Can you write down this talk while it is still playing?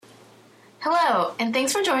Hello, and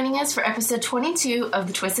thanks for joining us for episode 22 of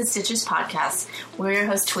the Twisted Stitches podcast. We're your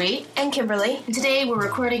hosts, Tweet and Kimberly. And today we're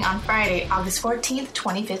recording on Friday, August 14th,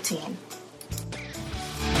 2015.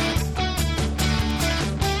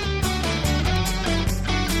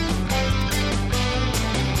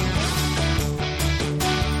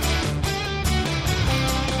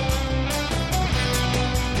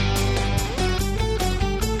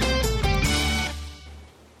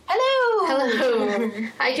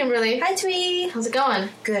 Hi, Kimberly. Hi, Twee. How's it going?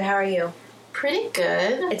 Good. How are you? Pretty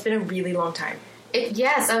good. It's been a really long time.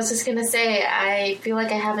 Yes, I was just going to say, I feel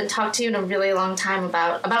like I haven't talked to you in a really long time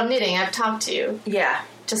about knitting. I've talked to you. Yeah.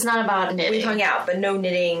 Just not about knitting. We've hung out, but no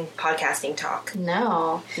knitting podcasting talk.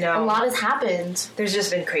 No. A lot has happened. There's just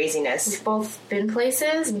been craziness. We've both been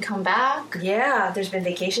places and come back. Yeah, there's been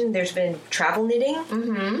vacation. There's been travel knitting.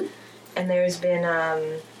 Mm-hmm. And there's been,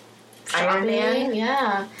 Iron Man.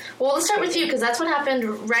 Yeah. Well, let's start with you, because that's what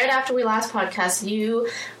happened right after we last podcast. You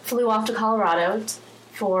flew off to Colorado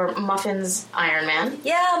for Muffin's Iron Man.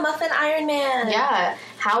 Yeah, Muffin Iron Man. Yeah.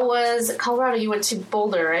 How was Colorado? You went to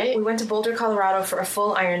Boulder, right? We went to Boulder, Colorado for a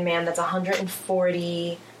full Iron Man. That's a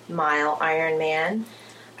 140-mile Iron Man.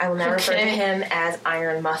 I will now refer to him as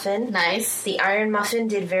Iron Muffin. Nice. The Iron Muffin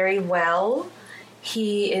did very well.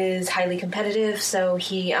 He is highly competitive, so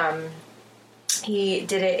he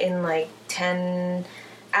did it in like 10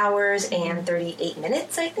 hours and 38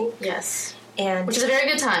 minutes, I think. Yes. Which is a very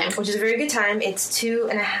good time. It's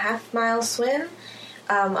 2.5 mile swim,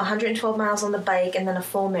 112 miles on the bike, and then a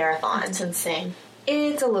full marathon. It's insane.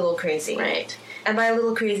 It's a little crazy. Right. And by a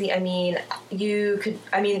little crazy, I mean,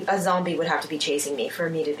 a zombie would have to be chasing me for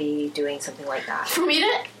me to be doing something like that. For me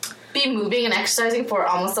to be moving and exercising for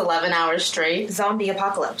almost 11 hours straight. Zombie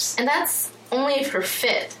apocalypse. And that's only if you're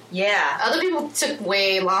fit. Yeah. Other people took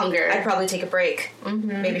way longer. I'd probably take a break.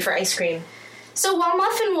 Mm-hmm. Maybe for ice cream. So while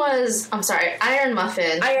Iron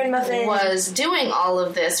Muffin was doing all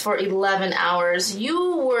of this for 11 hours,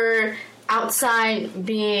 you were outside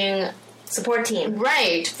being... support team.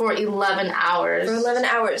 Right, for 11 hours. For 11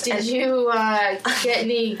 hours. Did you get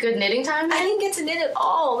any good knitting time? I didn't get to knit at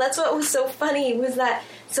all. That's what was so funny, was that...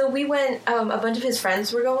 So we went, a bunch of his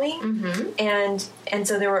friends were going, mm-hmm. and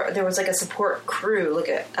so there was like a support crew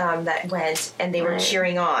that went, and they were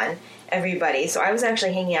cheering on everybody. So I was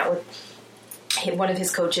actually hanging out with one of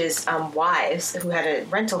his coach's wives, who had a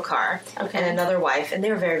rental car, and another wife, and they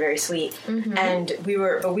were very, very sweet. Mm-hmm. And we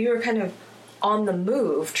were kind of on the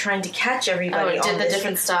move, trying to catch everybody at the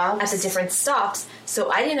different stops.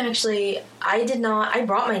 So I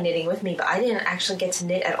brought my knitting with me, but I didn't actually get to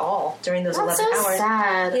knit at all during those 11 hours. That's so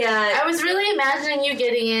sad. Yeah. I was really imagining you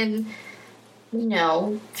getting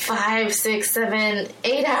in, 5, 6, 7,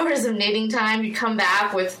 8 hours of knitting time. You come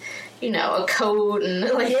back with, a coat and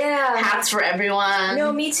hats for everyone.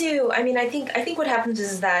 No, me too. I mean, I think what happens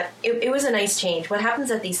is that it was a nice change. What happens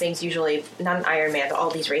at these things usually, not an Iron Man, but all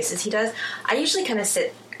these races he does, I usually kind of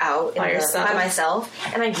sit out by myself,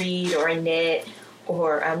 and I read or I knit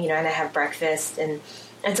or and I have breakfast and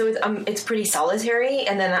so it's pretty solitary.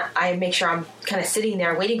 And then I make sure I'm kind of sitting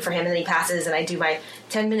there waiting for him, and then he passes, and I do my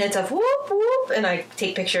 10 minutes of whoop whoop, and I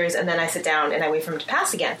take pictures, and then I sit down and I wait for him to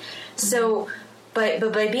pass again. Mm-hmm. So. But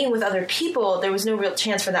by being with other people, there was no real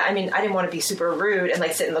chance for that. I mean, I didn't want to be super rude and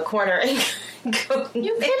sit in the corner and go.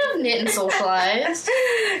 You could have knit and socialized.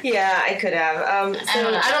 Yeah, I could have. I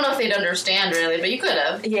don't know if they'd understand really, but you could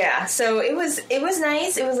have. Yeah, so it was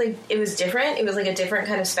nice. It was different. It was like a different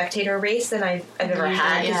kind of spectator race than I've ever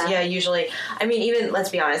had. Yeah, usually. I mean, even let's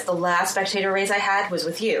be honest, the last spectator race I had was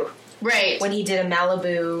with you. Right. When he did a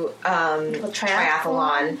Malibu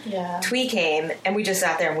triathlon, Twee came, and we just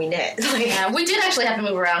sat there and we knit. We did actually have to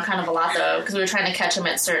move around kind of a lot, though, because we were trying to catch him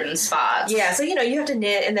at certain spots. Yeah, so, you have to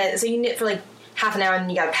knit, and then, so you knit for, half an hour, and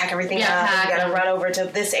you gotta pack everything up, and you gotta run over to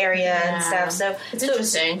this area and stuff, so... It's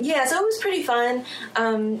interesting. Yeah, so it was pretty fun.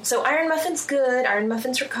 So Iron Muffin's good, Iron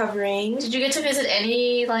Muffin's recovering. Did you get to visit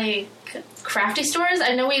any, crafty stores?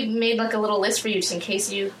 I know we made a little list for you just in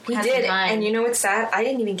case you had some time. And you know what's sad? I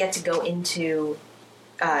didn't even get to go into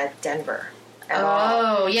Denver at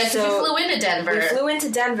all. Oh, yeah, because we flew into Denver. We flew into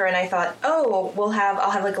Denver, and I thought, I'll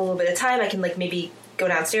have a little bit of time. I can maybe go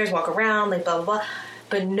downstairs, walk around, blah blah blah.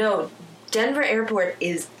 But no, Denver Airport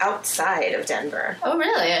is outside of Denver. Oh,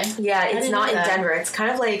 really? Yeah, it's not in Denver. It's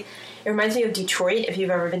kind of like... It reminds me of Detroit. If you've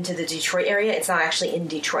ever been to the Detroit area, it's not actually in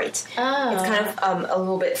Detroit. Oh. It's kind of a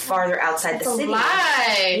little bit farther outside the city.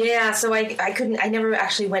 Lie. Yeah, so I never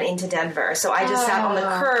actually went into Denver. So I just sat on the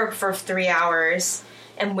curb for 3 hours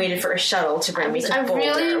and waited for a shuttle to bring me to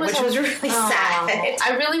Boulder, which was really sad.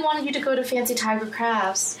 I really wanted you to go to Fancy Tiger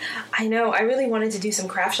Crafts. I know. I really wanted to do some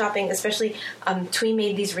craft shopping, especially Twee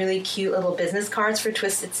made these really cute little business cards for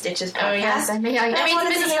Twisted Stitches podcast. Oh, yes. I made the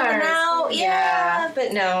business cards. Yeah,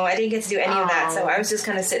 but no, I didn't get to do any of that, so I was just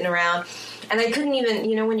kind of sitting around. And I couldn't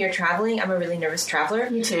even, when you're traveling, I'm a really nervous traveler.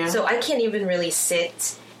 Me too. So I can't even really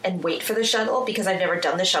sit and wait for the shuttle because I've never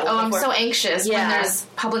done the shuttle before. I'm so anxious when there's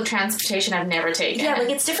public transportation I've never taken. Yeah, like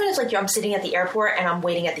it's different if I'm sitting at the airport and I'm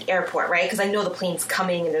waiting at the airport, right? Because I know the plane's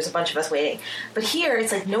coming and there's a bunch of us waiting. But here,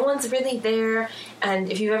 it's like no one's really there.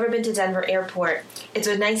 And if you've ever been to Denver Airport, it's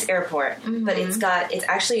a nice airport, but it's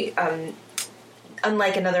actually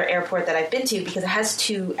unlike another airport that I've been to because it has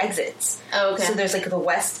 2 exits. Oh, okay. So there's like the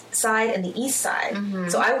west side and the east side.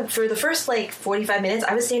 So for the first 45 minutes,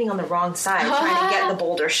 I was standing on the wrong side trying to get the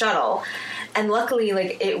Boulder shuttle. And luckily,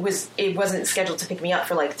 it wasn't scheduled to pick me up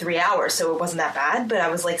for 3 hours, so it wasn't that bad. But I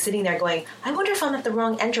was sitting there going, I wonder if I'm at the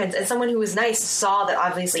wrong entrance. And someone who was nice saw that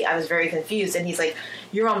obviously I was very confused, and he's like,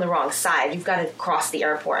 "You're on the wrong side. You've got to cross the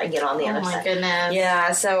airport and get on the other side." Oh my goodness!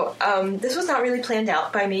 Yeah. So this was not really planned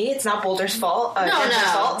out by me. It's not Boulder's fault. Denver's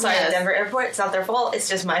fault. Sorry, Denver Airport. It's not their fault. It's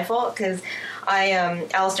just my fault because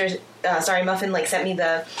Alistair's. Muffin sent me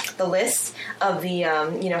the list of the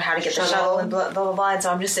how to get the shuttle and blah blah blah. And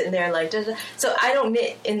so I'm just sitting there so I don't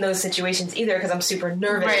knit in those situations either because I'm super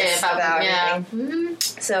nervous about everything.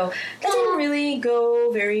 So that didn't really go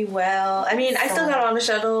very well. I mean, I still got on the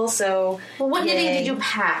shuttle. So what knitting did you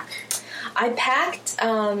pack? I packed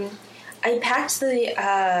the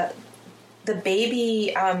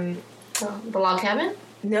baby the log cabin.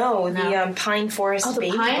 No, the Pine Forest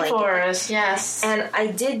baby blanket. Pine Forest, yes. And I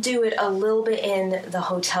did do it a little bit in the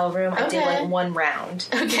hotel room. I did 1 round.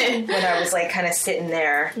 Okay. When I was kind of sitting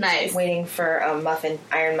there, waiting for Iron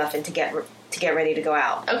Muffin to get ready to go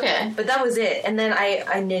out. Okay. But that was it. And then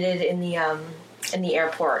I knitted in the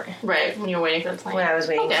airport. Right, when you were waiting for the plane. When I was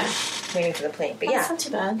waiting for the plane. But that's not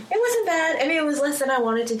too bad. It wasn't bad. I mean, it was less than I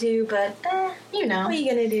wanted to do, but what are you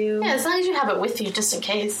gonna do? Yeah, as long as you have it with you, just in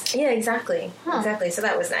case. Yeah, exactly. Exactly. So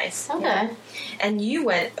that was nice. Okay. Yeah. And you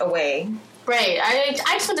went away. Right. I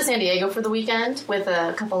just went to San Diego for the weekend with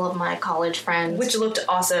a couple of my college friends. Which looked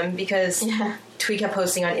awesome because Twee kept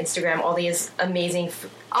posting on Instagram all these amazing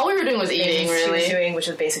all we were doing was eating, really. She was doing, which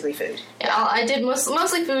was basically food. Yeah, I did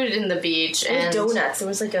mostly food in the beach. And donuts. There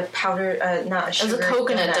was a powder, not a sugar. It was a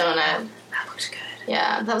coconut donut. That looks good.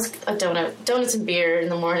 Yeah, that was a donut. Donuts and beer in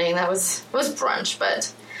the morning. It was brunch,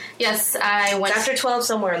 but... Yes, I went... It's after 12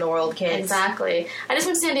 somewhere in the world, kids. Exactly. I just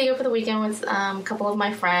went to San Diego for the weekend with a couple of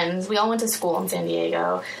my friends. We all went to school in San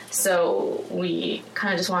Diego, so we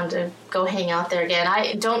kind of just wanted to go hang out there again.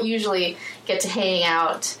 I don't usually get to hang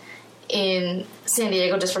out in San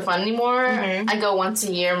Diego just for fun anymore. I go once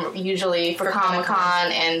a year, usually for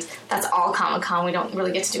Comic-Con, and that's all Comic-Con. We don't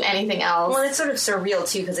really get to do anything else. Well, it's sort of surreal,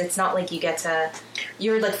 too, because it's not like you get to...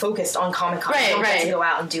 You're, focused on Comic-Con. Right, you don't get to go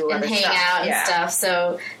out and do other stuff. And hang out and stuff.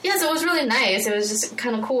 So, so it was really nice. It was just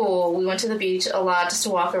kind of cool. We went to the beach a lot just to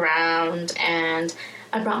walk around, and...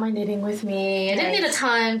 I brought my knitting with me. I didn't need a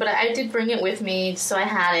ton, but I did bring it with me, so I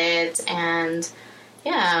had it, and...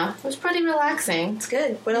 Yeah, it was pretty relaxing. It's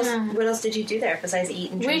good. What else? What else did you do there besides eat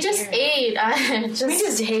and drink? We just ate. You went to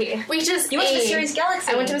Mysterious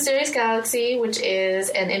Galaxy. I went to Mysterious Galaxy, which is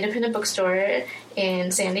an independent bookstore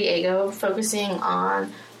in San Diego, focusing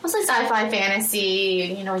on mostly sci-fi,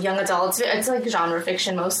 fantasy, young adults. It's genre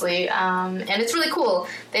fiction mostly, and it's really cool.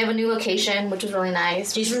 They have a new location, which is really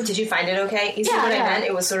nice. Did you find it okay? You see what I meant?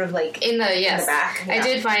 It was sort of in the back. Yeah. I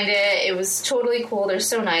did find it. It was totally cool. They're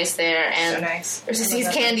so nice there, and so nice. There's a Seas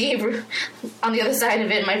candy on the other side of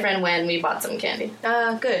it. My friend went and we bought some candy.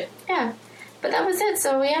 Good. Yeah, but that was it.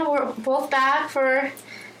 So we're both back for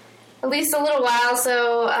at least a little while,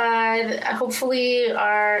 so hopefully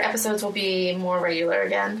our episodes will be more regular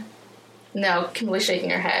again. No, Kimberly's shaking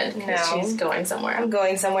her head because she's going somewhere. I'm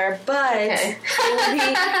going somewhere, but it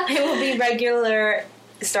will be regular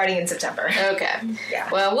starting in September. Okay. Yeah.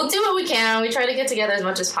 Well, we'll do what we can. We try to get together as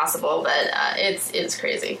much as possible, but it's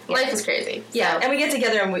crazy. Yeah. Life is crazy. Yeah, and we get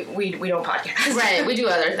together and we don't podcast. Right, we do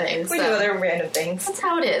other things. We do other random things. That's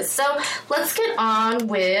how it is. So let's get on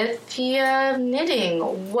with the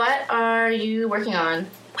knitting. What are you working on?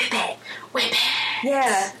 Whip it.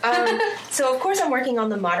 Yeah. So, of course, I'm working on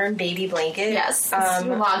the modern baby blanket. Yes.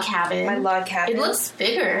 Your log cabin. My log cabin. It looks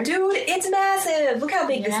bigger. Dude, it's massive. Look how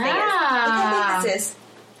big this thing is. Look how big this is.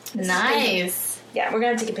 Nice. Yeah, we're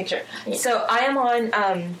going to take a picture. Yeah. So, I am on,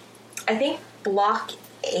 I think, block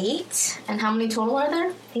 8. And how many total are there?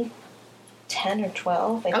 I think 10 or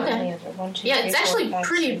 12. Okay. It's actually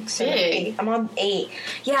pretty big. I'm on 8.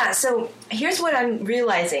 Yeah, so here's what I'm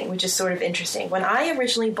realizing, which is sort of interesting. When I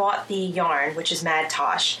originally bought the yarn, which is Mad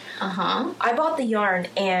Tosh, I bought the yarn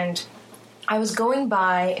and I was going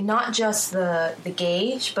by not just the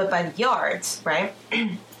gauge, but by the yards, right?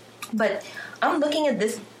 But I'm looking at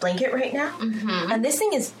this blanket right now, and this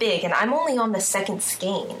thing is big, and I'm only on the second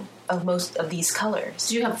skein of most of these colors.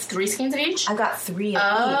 So you have 3 skeins of each? I got 3 of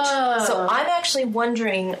each. So I'm actually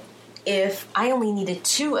wondering if I only needed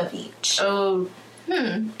 2 of each. Oh.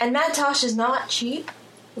 And Mad Tosh is not cheap.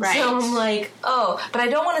 Right. So I'm like, but I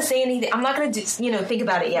don't want to say anything. I'm not going to, think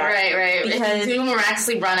about it yet. Right. Because if you do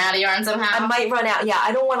miraculously run out of yarn somehow. I might run out. Yeah,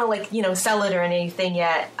 I don't want to, sell it or anything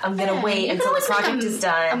yet. I'm going to wait until the project is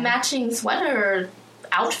done. A matching sweater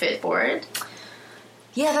outfit for it.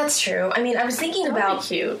 Yeah, that's true. I mean, I was thinking about... That would be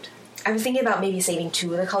cute. I was thinking about maybe saving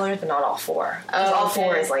 2 of the colors, but not all 4. Because all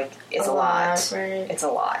 4 is it's a lot. Right. It's a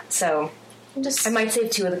lot. So I might save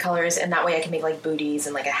 2 of the colors, and that way I can make booties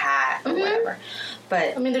and a hat or whatever.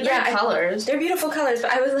 But I mean, they're great colors. They're beautiful colors,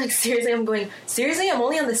 but I was seriously, I'm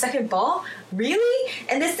only on the second ball? Really?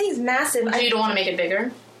 And this thing's massive. So you don't want to make it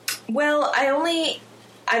bigger? Well, I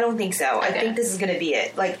don't think so. Okay. I think this is going to be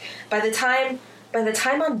it. By the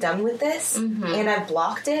time I'm done with this and I've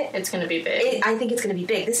blocked it, it's going to be big. I think it's going to be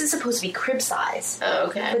big. This is supposed to be crib size. Oh,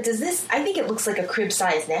 okay. But I think it looks like a crib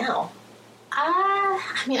size now. I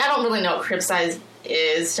don't really know what crib size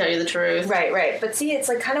is, to tell you the truth. Right. But see,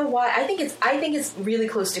 it's kind of why I think it's really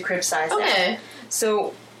close to crib size now.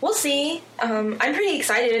 So we'll see. I'm pretty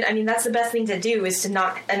excited. I mean, that's the best thing to do is to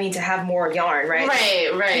have more yarn, right?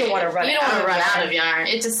 Right. You don't want to run out of yarn.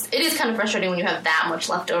 It is kind of frustrating when you have that much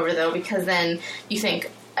left over, though, because then you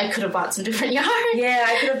think, I could have bought some different yarn. Yeah,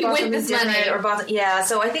 I could have bought something different. Or bought... Yeah,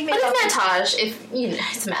 so I think maybe... But it's Mad Tosh.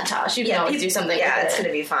 It's Mad Tosh. You can always do something with it. Yeah, it's going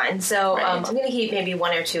to be fine. So I'm going to keep maybe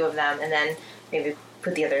 1 or 2 of them, and then maybe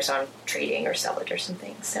put the others on trading or sell it or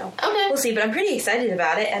something. So we'll see. But I'm pretty excited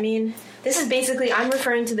about it. I mean, this is basically... I'm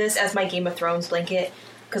referring to this as my Game of Thrones blanket.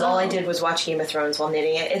 Because all I did was watch Game of Thrones while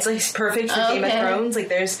knitting it. It's perfect for Game of Thrones.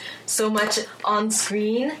 There's so much on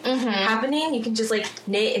screen happening. You can just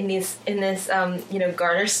knit in this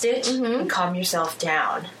garter stitch and calm yourself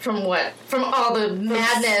down. From what? From all the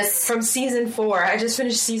madness. From season 4. I just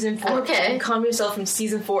finished season 4. Okay. And calm yourself from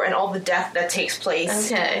season 4 and all the death that takes place.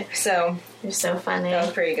 Okay. So you're so funny. That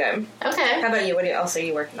was pretty good. Okay. How about you? What else are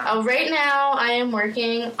you working on? Oh, right now I am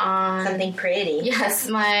working on something pretty. Yes,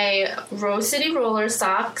 my Rose City roller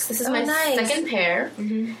socks. This is my second pair,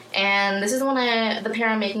 and this is the pair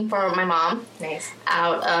I'm making for my mom. Nice.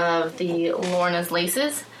 Out of the Lorna's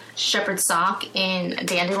Laces shepherd sock in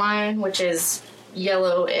dandelion, which is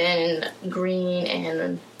yellow and green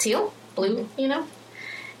and teal, blue,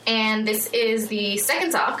 And this is the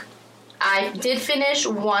second sock. I did finish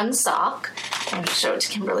 1 sock. I'm going to show it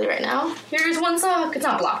to Kimberly right now. Here's 1 sock. It's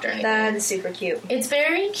not blocked or anything. That is super cute. It's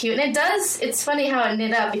very cute. And it's funny how it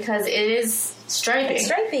knit up because it is striping. It's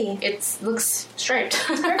stripy. It looks striped.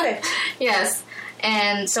 It's perfect. Yes.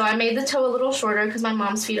 And so I made the toe a little shorter because my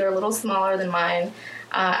mom's feet are a little smaller than mine.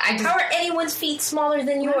 How are anyone's feet smaller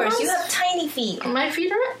than yours? You have tiny feet. My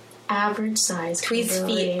feet are average size. Tweed's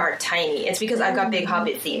feet are tiny. It's because I've got big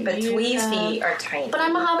hobbit feet, but Tweed's feet are tiny. But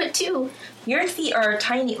I'm a hobbit too. Your feet are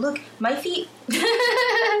tiny. Look, my feet.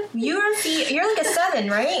 Your feet. You're like a 7,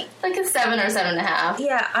 right? Like a 7 or 7.5.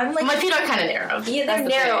 Yeah, I'm like. My feet are kind of narrow. Yeah, they're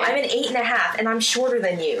narrow. I'm an 8.5, and I'm shorter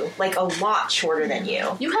than you. Like a lot shorter than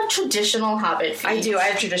you. You have traditional hobbit feet. I do. I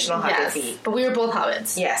have traditional hobbit feet. But we are both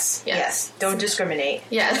hobbits. Yes. Don't discriminate.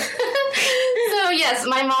 Yes. So yes,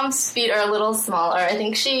 my mom's feet are a little smaller. I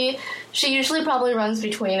think she usually probably runs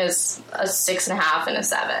between a 6.5 and a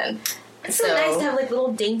 7. It's so nice to have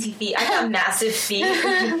little dainty feet. I have massive feet.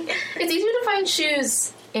 It's easier to find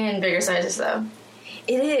shoes in bigger sizes though.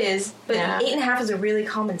 It is, but 8.5 is a really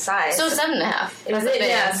common size. So 7.5. Is it?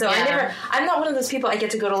 Yeah. So I'm not one of those people I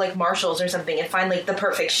get to go to Marshalls or something and find the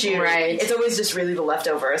perfect shoe. Right. It's always just really the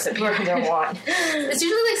leftovers that people don't want. It's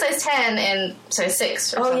usually size 10 and size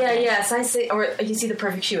 6 or something. yeah, size 6. Or you see the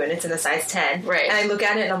perfect shoe and it's in a size 10. Right. And I look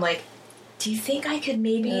at it and I'm like, do you think I could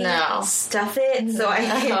maybe stuff it so I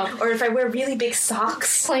can, or if I wear really big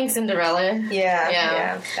socks? Plain Cinderella.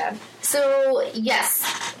 Yeah. Bad. So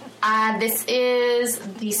yes, this is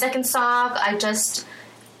the second sock. I just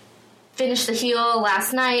finished the heel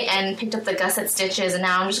last night and picked up the gusset stitches, and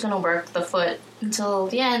now I'm just going to work the foot until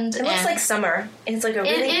the end. It looks like summer. It's like a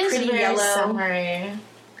really pretty yellow, summery,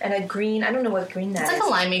 and a green. I don't know what green that is. It's like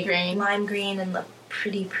a limey green, lime green, and the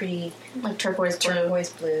pretty like turquoise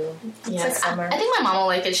blue. It's like summer. I think my mom will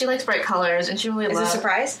like it. She likes bright colors, and she really loves. Is it a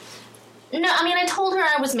surprise? No, I mean, I told her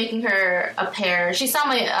I was making her a pair. She saw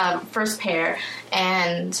my first pair,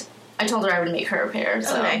 and I told her I would make her a pair.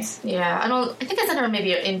 So, nice. Yeah, I think I sent her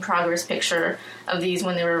maybe an in-progress picture of these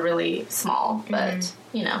when they were really small. But,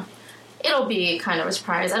 you know, it'll be kind of a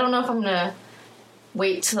surprise. I don't know if I'm going to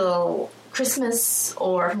wait till Christmas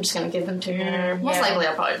or if I'm just going to give them to her. Most likely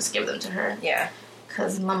I'll probably just give them to her. Yeah.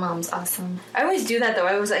 Because my mom's awesome. I always do that, though.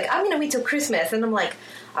 I was like, I'm going to wait till Christmas. And I'm like,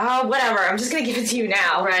 oh, whatever. I'm just going to give it to you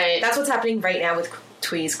now. Right. That's what's happening right now with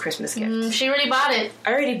Twee's Christmas gift. She already bought it.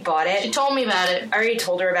 I already bought it. She told me about it. I already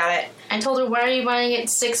told her about it. I told her, why are you buying it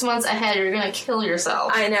 6 months ahead? You're going to kill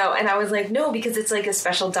yourself. I know. And I was like, no, because it's like a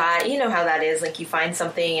special die. You know how that is. Like, you find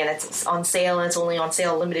something and it's on sale and it's only on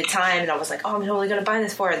sale a limited time. And I was like, oh, I'm totally going to buy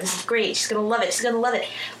this for her. This is great. She's going to love it. She's going to love it.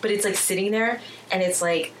 But it's like sitting there and it's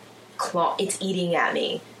like, it's eating at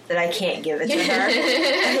me that I can't give it to her. And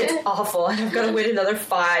it's awful. And I've got to wait another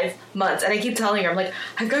 5 months. And I keep telling her, I'm like,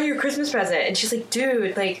 I've got your Christmas present. And she's like,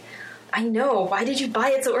 dude, like, I know. Why did you buy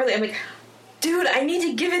it so early? I'm like, dude, I need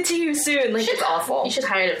to give it to you soon. Like, it's awful. You should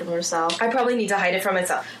hide it from yourself. I probably need to hide it from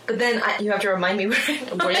myself. But then you have to remind me where it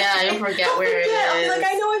is. Well, yeah, you'll forget where it is. I'm like,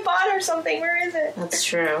 I know I bought her something. Where is it? That's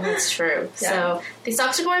true. That's true. Yeah. So, these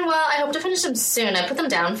socks are going well. I hope to finish them soon. I put them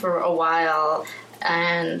down for a while.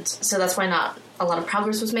 And so that's why not a lot of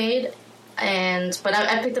progress was made. But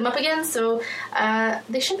I picked them up again, so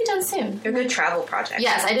they should be done soon. They're a good travel project.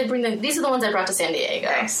 Yes, I did bring them. These are the ones I brought to San Diego.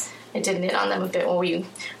 Nice. I did knit on them a bit while we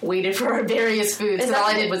waited for our various foods, and all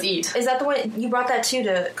I did was eat. Is that the one you brought that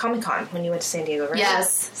to Comic-Con when you went to San Diego, right?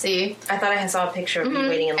 Yes. See? I thought I saw a picture of you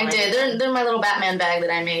waiting in line. I did. They're my little Batman bag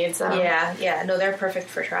that I made. So yeah. No, they're perfect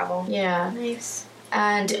for travel. Yeah. Nice.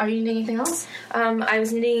 And are you knitting anything else? I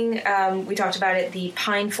was knitting, we talked about it, the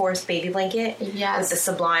Pine Forest baby blanket. Yes. With the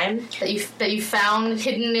Sublime. That you found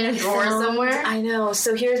hidden in a drawer somewhere? I know.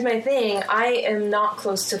 So here's my thing. I am not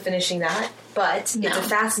close to finishing that, but it's a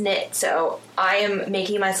fast knit, so I am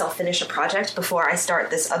making myself finish a project before I start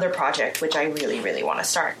this other project, which I really, really want to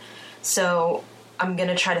start. So I'm going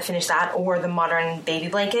to try to finish that or the modern baby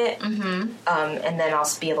blanket, and then I'll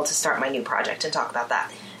be able to start my new project and talk about that.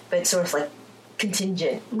 But sort of like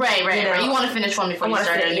contingent. Right. You want to finish one before you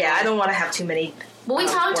start it. Yeah, I don't want to have too many. Well, we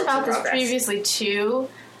talked about this previously too.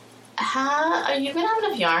 Are you going to have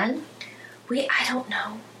enough yarn? I don't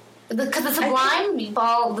know. Because the Sublime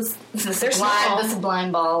ball, the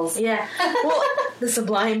Sublime balls. Yeah. Well, the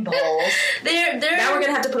Sublime balls. They're now we're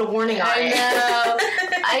gonna have to put a warning on it. I know.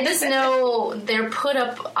 I just know they're put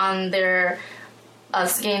up on their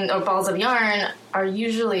skein or balls of yarn are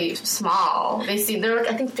usually small. They're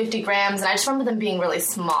I think 50 grams, and I just remember them being really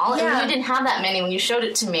small. Yeah. And you didn't have that many when you showed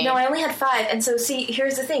it to me. No, I only had 5. And so, see,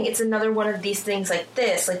 here's the thing. It's another one of these things like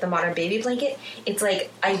this, like the modern baby blanket. It's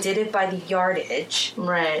like I did it by the yardage,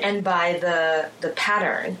 right, and by the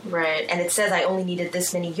pattern, right. And it says I only needed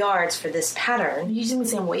this many yards for this pattern. Are you using the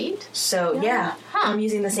same weight? So yeah, I'm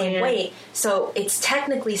using the same weight. So it's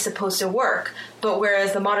technically supposed to work. But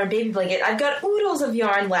whereas the modern baby blanket, I've got oodles of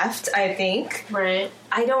yarn left, I think. Right.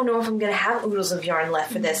 I don't know if I'm going to have oodles of yarn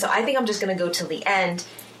left for this, so I think I'm just going to go till the end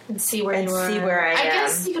and see where I am. I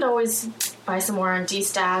guess you could always buy some more on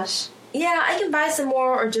D-Stash. Yeah, I can buy some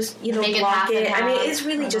more or just, block it. I mean, it's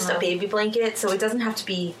really just a baby blanket, so it doesn't have to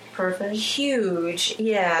be perfect, huge.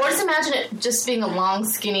 Yeah. Or just imagine it just being a long,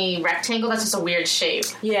 skinny rectangle. That's just a weird shape.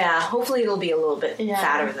 Yeah, hopefully it'll be a little bit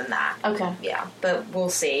fatter than that. Okay. Yeah, but we'll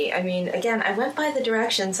see. I mean, again, I went by the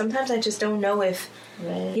directions. Sometimes I just don't know if,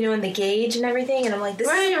 and the gauge and everything, and I'm like, this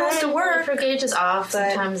is supposed to work. If your gauge is off,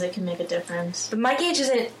 sometimes it can make a difference. But my gauge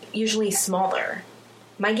isn't usually smaller.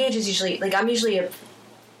 My gauge is usually, I'm usually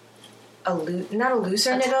not a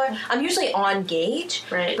looser knitter. I'm usually on gauge,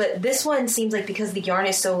 right? But this one seems like because the yarn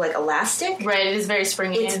is so elastic, right? It is very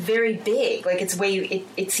springy. It's very big. It's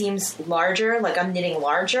it seems larger. Like I'm knitting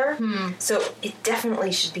larger, so it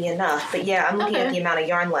definitely should be enough. But yeah, I'm looking at the amount of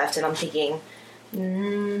yarn left, and I'm thinking, a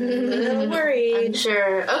little worried. I'm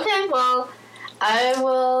sure. Okay, well, I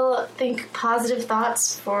will think positive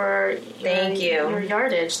thoughts for your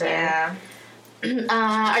yardage. Then. Yeah.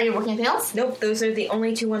 Are you working anything else? Nope, those are the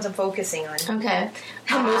only 2 ones I'm focusing on. Okay.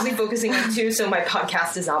 I'm mostly focusing on 2, so my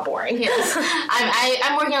podcast is not boring. Yes.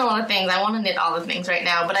 I'm working on a lot of things. I want to knit all the things right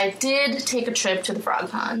now, but I did take a trip to the frog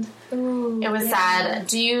pond. Ooh, it was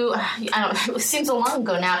sad. It seems so long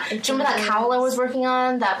ago now. Do you remember that cowl I was working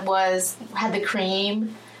on that had the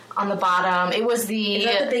cream on the bottom. It was Is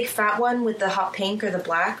that the big fat one with the hot pink or the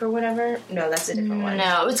black or whatever? No, that's a different one.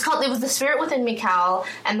 No, it was the Spirit Within Me cowl,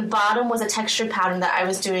 and the bottom was a textured pattern that I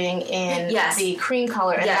was doing in the cream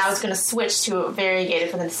color, and then I was going to switch to a variegated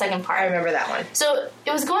for the second part. I remember that one. So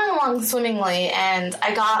it was going along swimmingly, and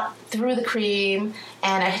I got through the cream,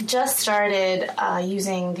 and I had just started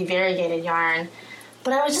using the variegated yarn,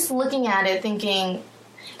 but I was just looking at it thinking,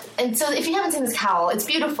 and so if you haven't seen this cowl, it's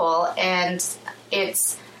beautiful, and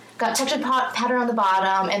it's got textured pattern on the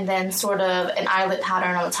bottom and then sort of an eyelet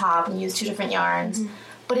pattern on the top, and use 2 different yarns. Mm-hmm.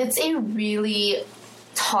 But it's a really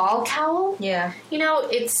tall cowl. Yeah. You know,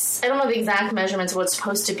 I don't know the exact measurements of what it's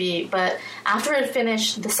supposed to be, but after it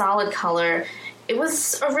finished the solid color, it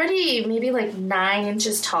was already maybe like 9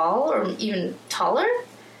 inches tall or even taller.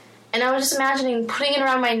 And I was just imagining putting it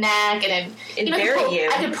around my neck, and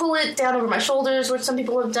I could pull it down over my shoulders, which some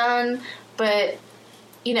people have done, but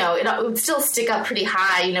you know, it would still stick up pretty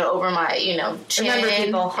high, you know, over my, you know, chin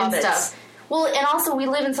and stuff. Well, and also we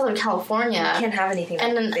live in Southern California. You can't have anything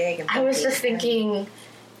that big. And I was just thinking,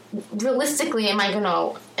 realistically, am I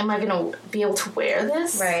gonna be able to wear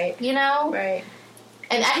this? Right. You know? Right.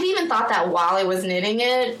 And I had even thought that while I was knitting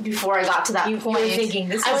it, before I got to that point. You were thinking,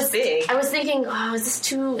 this is big. I was thinking,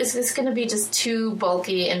 is this going to be just too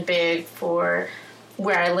bulky and big for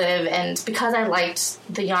where I live? And because I liked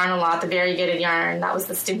the yarn a lot, the variegated yarn, that was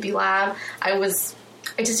the Stimpy Lab, I just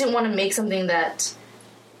didn't want to make something that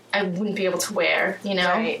I wouldn't be able to wear, you know?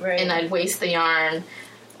 Right. And I'd waste the yarn,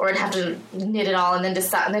 or I'd have to knit it all and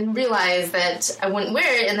then realize that I wouldn't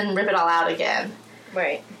wear it and then rip it all out again.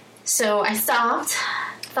 Right. So I stopped,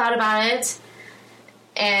 thought about it,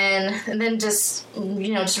 and then just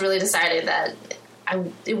really decided that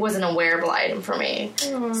it wasn't a wearable item for me.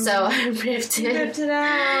 So I ripped it. You ripped it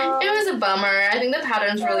out. It was a bummer. I think the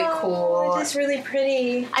pattern's really cool. It is really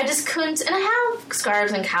pretty. I just couldn't, and I have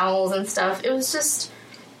scarves and cowls and stuff. It was just,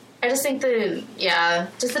 I just think the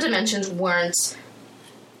dimensions weren't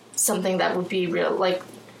something that would be real,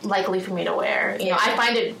 likely for me to wear. You know,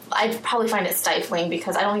 I probably find it stifling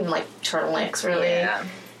because I don't even like turtlenecks, really. Yeah.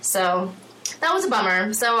 So that was a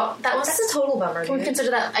bummer. So that's a total bummer. Can we consider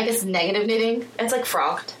that, I guess, negative knitting? It's like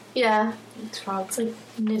frogged. Yeah. It's like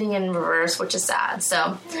knitting in reverse, which is sad.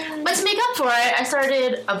 So, but to make up for it, I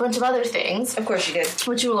started a bunch of other things. Of course you did.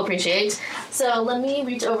 Which you will appreciate. So let me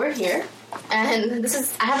reach over here. And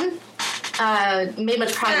I haven't made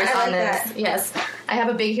much progress on this. That. Yes. I have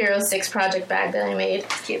a Big Hero 6 project bag that I made.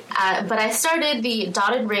 Cute. But I started the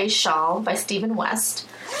Dotted Rays shawl by Stephen West.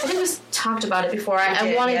 I think we've talked about it before.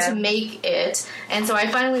 I wanted to make it, and so I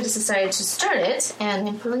finally just decided to start it, and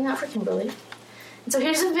I'm pulling out for Kimberly. And so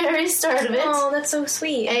here's the very start of it. Oh, that's so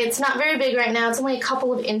sweet. And it's not very big right now. It's only a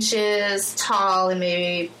couple of inches tall and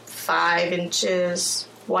maybe 5 inches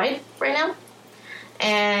wide right now.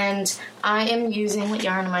 And I am using, what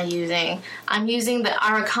yarn am I using? I'm using the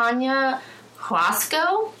Araucania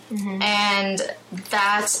Huasco, and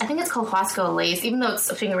I think it's called Huasco lace, even though it's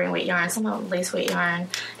a fingering weight yarn, somehow lace weight yarn.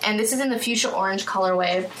 And this is in the fuchsia orange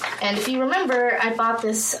colorway. And if you remember, I bought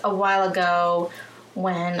this a while ago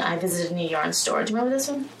when I visited a new yarn store. Do you remember this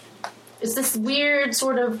one? It's this weird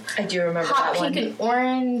sort of I do remember hot that pink one. And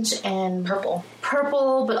orange and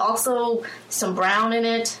purple, but also some brown in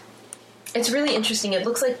it. It's really interesting. It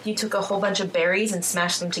looks like you took a whole bunch of berries and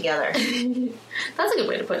smashed them together. That's a good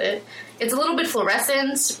way to put it. It's a little bit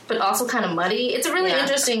fluorescent, but also kind of muddy. It's a really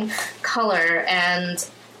interesting color, and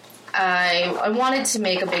I wanted to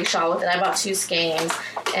make a big shawl with it. I bought 2 skeins,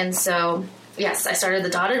 and so, yes, I started the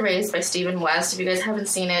Dotted Rays by Stephen West. If you guys haven't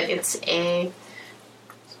seen it, it's a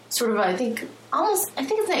sort of, I think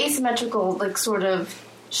it's an asymmetrical, sort of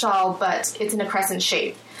shawl, but it's in a crescent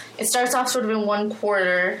shape. It starts off sort of in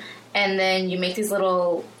 1/4, and then you make these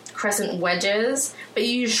little crescent wedges, but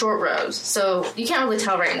you use short rows, so you can't really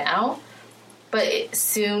tell right now, but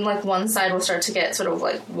soon, one side will start to get sort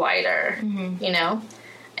of, wider, you know?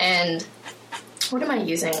 And what am I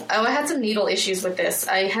using? Oh, I had some needle issues with this.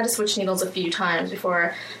 I had to switch needles a few times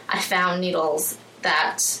before I found needles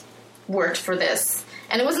that worked for this.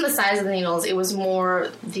 And it wasn't the size of the needles, it was more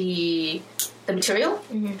the material.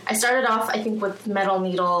 I started off, I think, with metal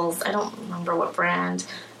needles. I don't remember what brand,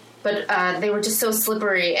 but they were just so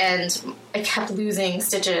slippery, and I kept losing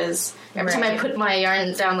stitches every time I put my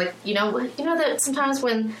yarn down. You know that sometimes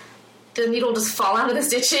when the needle will just fall out of the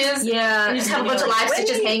stitches, and you just have a bunch of live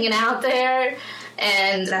stitches hanging out there,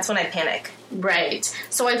 and that's when I panic. Right.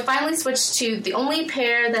 So I finally switched to the only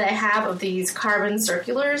pair that I have of these carbon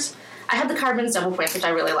circulars. I have the carbon double points, which I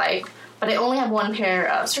really like, but I only have one pair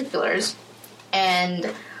of circulars,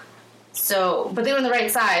 and so, but they were in the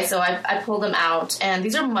right size, so I pulled them out, and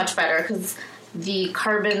these are much better because the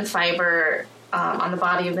carbon fiber on the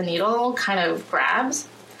body of the needle kind of grabs.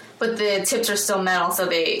 But the tips are still metal, so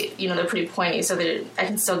they're pretty pointy, so that I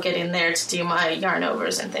can still get in there to do my yarn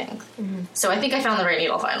overs and things. Mm-hmm. So I think I found the right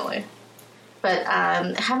needle finally. But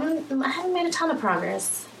I haven't made a ton of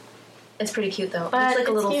progress. It's pretty cute, though. But it's like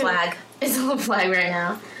a little flag. It's a little flag right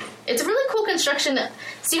now. It's a really cool construction.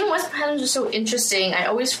 Stephen West patterns are so interesting. I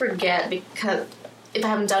always forget because if I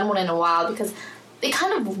haven't done one in a while, because they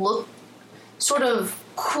kind of look sort of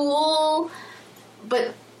cool,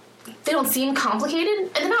 but they don't seem complicated,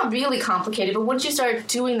 and they're not really complicated, but once you start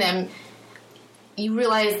doing them, you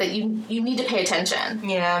realize that you need to pay attention.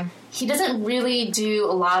 Yeah. He doesn't really do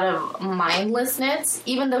a lot of mindless knits,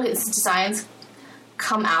 even though his designs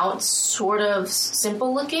come out sort of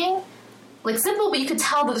simple looking. Like simple, but you could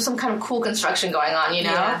tell that there's some kind of cool construction going on, you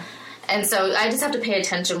know? Yeah. And so I just have to pay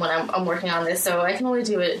attention when I'm working on this, so I can only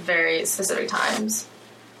do it at very specific times.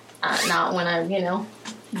 Not when I'm,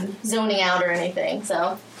 zoning out or anything,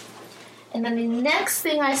 so... And then the next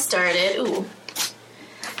thing I started,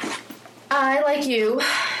 I, like you,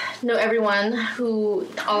 know everyone who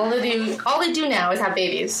all they do now is have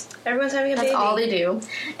babies. Everyone's having a baby. That's all they do.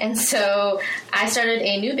 And so I started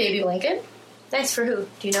a new baby blanket. Nice. For who?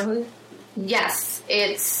 Do you know who? Yes.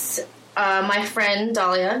 It's my friend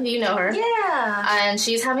Dahlia. You know her. Yeah. And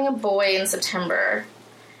she's having a boy in September.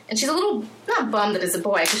 And she's a little, not bummed that it's a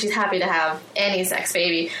boy, because she's happy to have any sex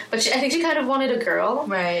baby. But I think she kind of wanted a girl.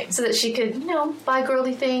 Right. So that she could, buy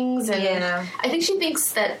girly things. And yeah. I think she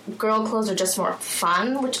thinks that girl clothes are just more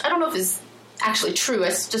fun, which I don't know if is actually true.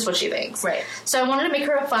 It's just what she thinks. Right. So I wanted to make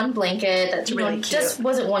her a fun blanket that really just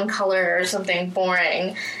wasn't one color or something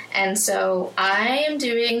boring. And so I am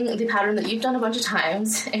doing the pattern that you've done a bunch of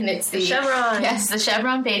times, and it's the chevron. Yes, the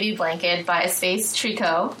chevron baby blanket by Space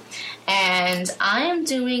Tricot. And I am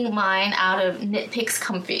doing mine out of Knit Picks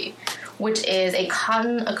Comfy, which is a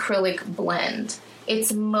cotton acrylic blend.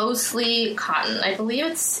 It's mostly cotton. I believe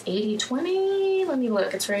it's 80-20. Let me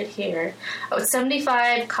look. It's right here. Oh, it's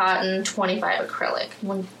 75 cotton, 25 acrylic.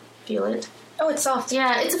 Want to feel it? Oh, it's soft.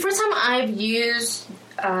 Yeah, it's the first time I've used...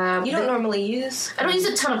 you don't normally use... I don't use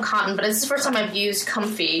a ton of cotton, but it's the first time I've used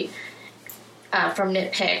Comfy from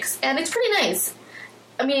Knit Picks. And it's pretty nice.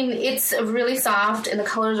 I mean, it's really soft, and the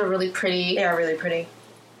colors are really pretty. They are really pretty.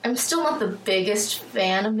 I'm still not the biggest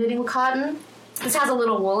fan of knitting with cotton. This has a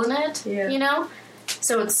little wool in it,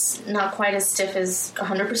 so it's not quite as stiff as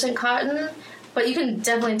 100% cotton, but you can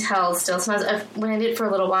definitely tell still. Sometimes when I knit for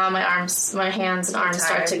a little while, my hands and arms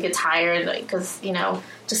start to get tired because,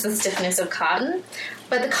 just the stiffness of cotton.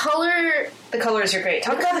 But the colors are great.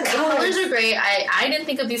 Talk about the colors. The colors are great. I didn't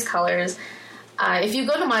think of these colors. If you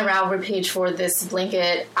go to my Ravelry page for this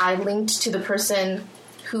blanket, I linked to the person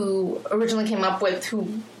who originally came up with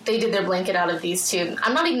they did their blanket out of these two.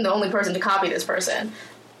 I'm not even the only person to copy this person.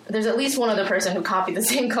 There's at least one other person who copied the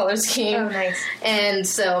same color scheme. Oh, nice. And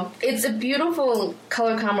so it's a beautiful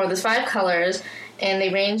color combo. There's 5 colors, and they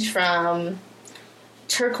range from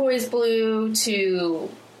turquoise blue to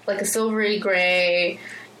like a silvery gray,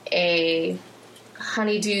 a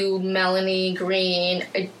honeydew melony green,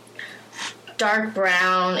 a dark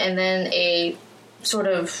brown, and then a sort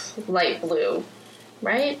of light blue,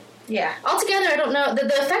 right? Yeah. Altogether, I don't know. The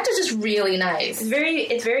effect is just really nice.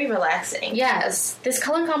 It's very relaxing. Yes. This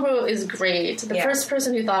color combo is great. The first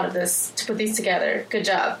person who thought of this to put these together. Good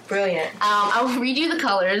job. Brilliant. I'll read you the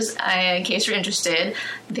colors in case you're interested.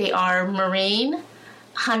 They are marine,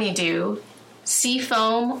 honeydew,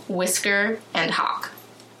 seafoam, whisker, and hawk.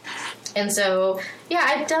 And so,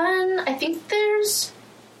 I think there's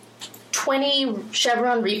 20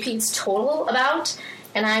 chevron repeats total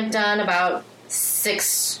and I've done about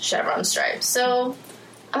 6 chevron stripes. So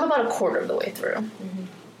I'm about a quarter of the way through. Mm-hmm.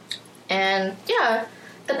 And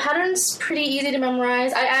the pattern's pretty easy to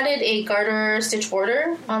memorize. I added a garter stitch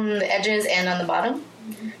border on the edges and on the bottom.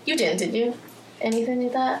 Mm-hmm. You didn't, did you? Anything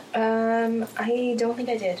like that? I don't think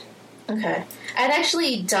I did. Okay. I'd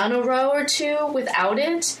actually done a row or 2 without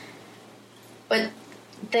it, but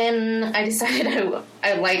then I decided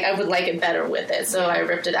I would like it better with it, so I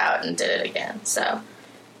ripped it out and did it again. So,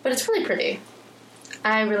 but it's really pretty.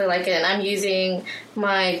 I really like it, and I'm using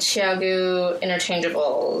my Chiagu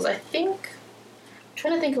interchangeables. I'm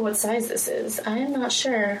trying to think of what size this is. I'm not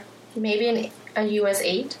sure. Maybe a US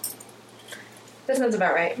 8? That sounds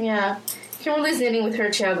about right. Yeah. Kimberly's knitting with her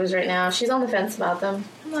Chiagus right now. She's on the fence about them.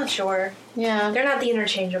 I'm not sure. Yeah. They're not the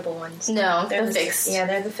interchangeable ones. No, they're the fixed. Yeah,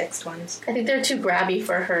 they're the fixed ones. I think they're too grabby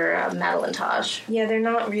for her Madeline Tosh. Yeah, they're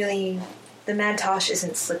not really... The Mad Tosh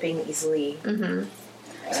isn't slipping easily. Mm-hmm.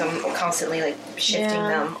 So I'm constantly like shifting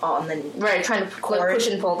them on the trying to push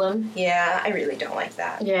and pull them. Yeah, I really don't like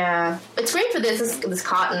that. Yeah, it's great for this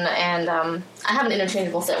cotton, and I have an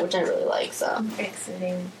interchangeable set which I really like. So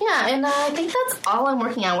exciting. Yeah, and I think that's all I'm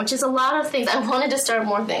working on, which is a lot of things. I wanted to start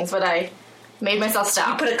more things, but I made myself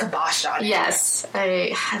stop. You put a kibosh on it. Yes,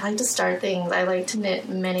 I like to start things. I like to knit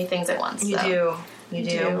many things at once. You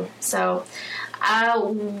do. So.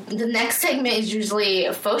 The next segment is usually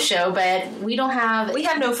a faux show, but we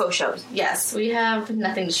have no faux shows. Yes, we have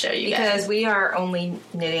nothing to show you because we are only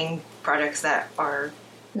knitting projects that are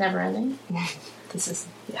never ending. This is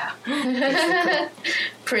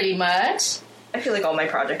pretty much. I feel like all my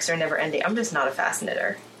projects are never ending. I'm just not a fast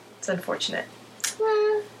knitter. It's unfortunate.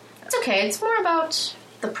 Well, it's okay. It's more about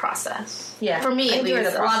the process. Yeah, for me at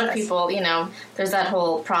least. A lot of people, there's that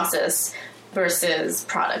whole process versus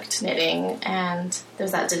product knitting, and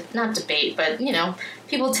there's that not debate, but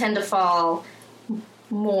people tend to fall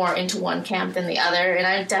more into one camp than the other, and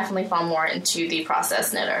I definitely fall more into the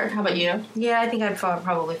process knitter. How about you? Yeah, I think I'd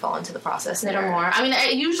probably fall into the process knitter more. I mean,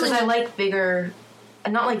 I like bigger,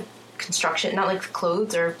 not like construction, not like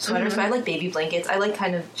clothes or sweaters, but I like baby blankets. I like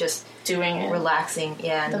kind of just doing it, relaxing,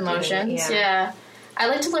 the motions. Yeah. I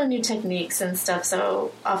like to learn new techniques and stuff,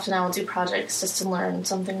 so often I will do projects just to learn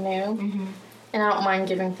something new. Mm-hmm. And I don't mind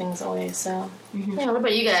giving things away, so... Mm-hmm. Yeah, what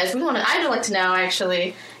about you guys? I'd like to know,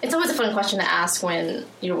 actually. It's always a fun question to ask when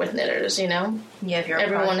you're with knitters, Yeah, if you're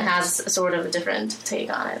everyone has sort of a different take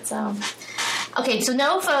on it, so... Okay, so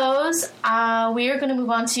no faux. We are going to move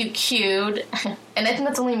on to cued, and I think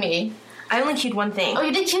that's only me. I only cued one thing. Oh,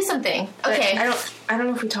 you did cue something. Okay. I don't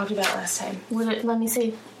know if we talked about it last time. Let me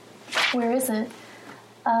see. Where is it?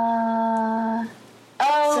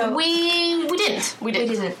 We didn't. We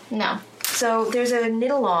didn't. No. So there's a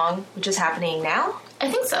knit along which is happening now. I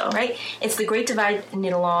think so. Right? It's the Great Divide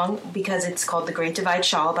knit along because it's called the Great Divide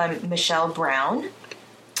Shawl by Michelle Brown.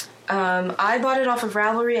 I bought it off of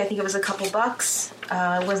Ravelry. I think it was a couple bucks.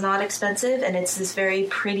 It was not expensive, and it's this very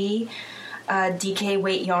pretty DK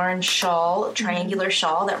weight yarn shawl, triangular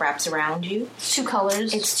shawl that wraps around you. It's 2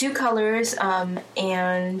 colors. It's 2 colors,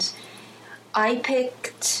 and I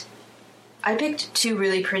picked 2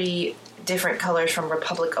 really pretty different colors from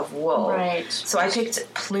Republic of Wool. Right. So I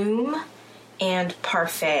picked Plume and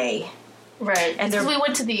Parfait. Right. And we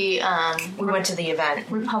went to the event.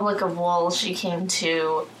 Republic of Wool. She came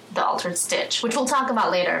to the Altered Stitch, which we'll talk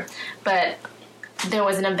about later. But there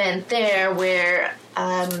was an event there where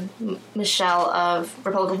Michelle of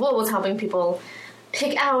Republic of Wool was helping people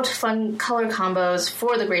pick out fun color combos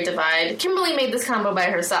for the Great Divide. Kimberly made this combo by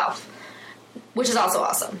herself, which is also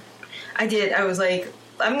awesome. I did. I was like,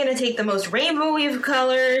 I'm going to take the most rainbowy of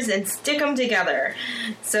colors and stick them together.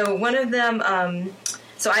 So one of them,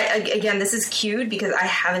 again, this is cued because I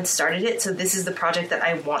haven't started it, so this is the project that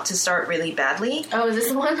I want to start really badly. Oh, is this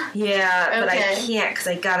the one? Yeah, okay. But I can't because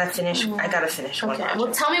I gotta finish one project.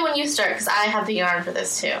 Well, tell me when you start, because I have the yarn for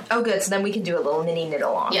this too. Oh, good. So then we can do a little mini knit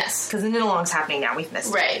along. Yes. Because the knit along's happening now. We've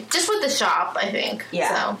missed it. Right. Just with the shop, I think.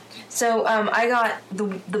 Yeah. So I got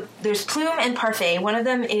there's Plume and Parfait. One of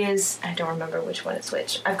them is, I don't remember which one is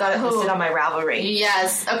which. I've got it listed on my Ravelry.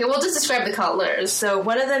 Yes. Okay, we'll just describe the colors. So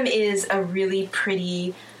one of them is a really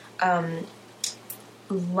pretty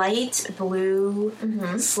light blue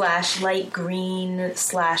 / light green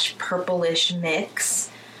 / purplish mix.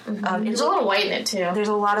 Mm-hmm. There's a lot of white in it too. There's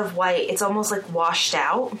a lot of white. It's almost like washed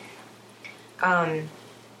out. It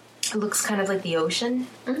looks kind of like the ocean.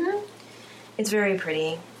 Mm-hmm. It's very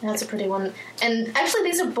pretty. That's a pretty one. And actually,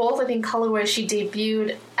 these are both, I think, colorways she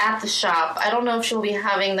debuted at the shop. I don't know if she'll be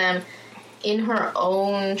having them in her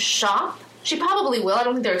own shop. She probably will. I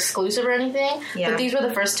don't think they're exclusive or anything. Yeah. But these were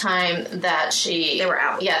the first time that they were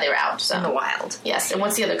out. Yeah, they were out. So. In the wild. Yes. And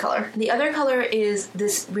what's the other color? The other color is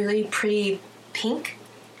this really pretty pink.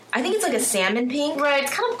 I think it's like a salmon pink. Right.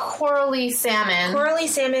 It's kind of corally salmon. Corally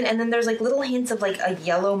salmon, and then there's like little hints of like a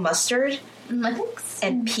yellow mustard. I think so.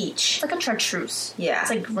 And peach. It's like a chartreuse. Yeah. It's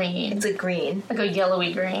like green. It's like green. Like a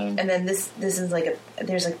yellowy green. And then this is like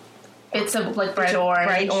it's a like bright orange.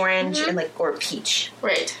 Bright orange and like or peach.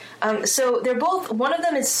 Right. So they're both, one of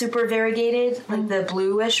them is super variegated. Like the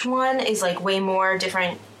bluish one is like way more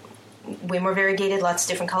variegated, lots of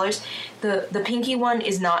different colors. The pinky one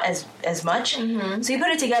is not as much. Mm-hmm. So you put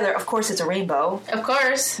it together, of course it's a rainbow. Of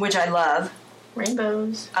course. Which I love.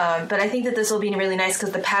 Rainbows. But I think that this will be really nice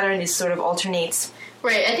because the pattern is sort of alternates.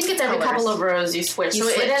 Right, I think it's every couple of rows you switch.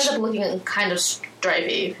 It ends up looking kind of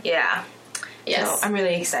stripy. Yeah. Yes. So I'm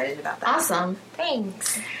really excited about that. Awesome.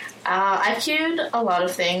 Thanks. I've cued a lot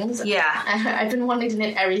of things. Yeah. I've been wanting to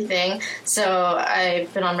knit everything, so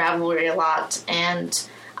I've been on Ravelry a lot, and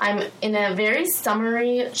I'm in a very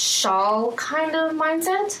summery shawl kind of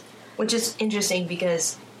mindset. Which is interesting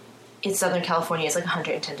because in Southern California it's like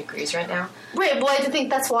 110 degrees right now. Right, well, I think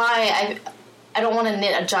that's why I don't want to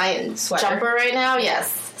knit a giant jumper right now. Yes.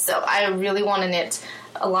 So I really want to knit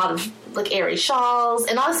a lot of like airy shawls.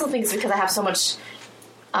 And I also think it's because I have so much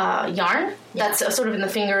yarn that's sort of in the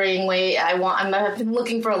fingering weight. I've been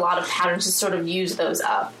looking for a lot of patterns to sort of use those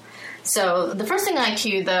up. So the first thing I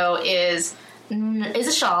queued though is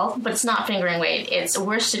a shawl, but it's not fingering weight. It's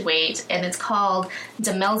worsted weight, and it's called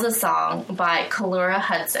Demelza Song by Kalura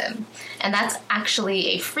Hudson. And that's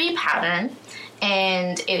actually a free pattern,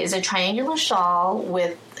 and it is a triangular shawl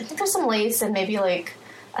with, I think there's some lace and maybe like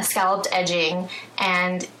a scalloped edging,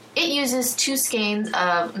 and it uses 2 skeins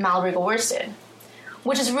of Malabrigo worsted,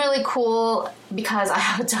 which is really cool because I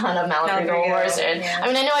have a ton of Malabrigo worsted. Yeah. I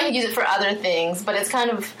mean, I know I could use it for other things, but it's kind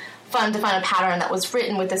of fun to find a pattern that was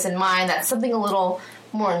written with this in mind. That's something a little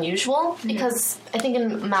more unusual, because I think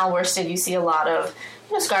in mal worsted you see a lot of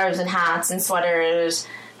scarves and hats and sweaters.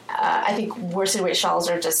 I think worsted weight shawls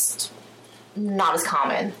are just not as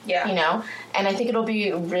common. Yeah. And I think it'll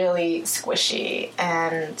be really squishy,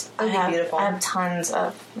 and it'll be beautiful. I have tons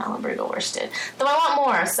of Malabrigo worsted, though I want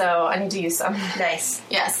more, so I need to use some. Nice.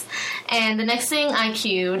 Yes. And the next thing I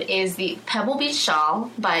queued is the Pebble Beach Shawl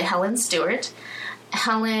by Helen Stewart.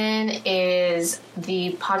 Helen is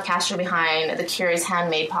the podcaster behind the Curious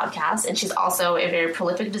Handmade podcast, and she's also a very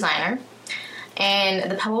prolific designer. And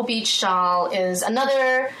the Pebble Beach shawl is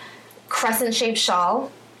another crescent-shaped shawl.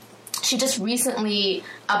 She just recently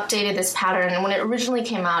updated this pattern, and when it originally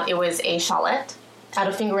came out, it was a shawlette out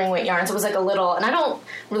of fingering weight yarn. So it was like a little, and I don't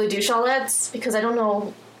really do shawlettes because I don't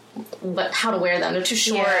know how to wear them. They're too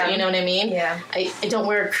short, you know what I mean? Yeah. I don't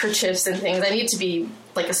wear kerchiefs and things. I need to be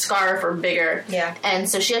like a scarf or bigger. Yeah. And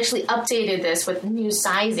so she actually updated this with new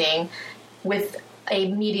sizing with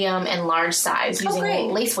a medium and large size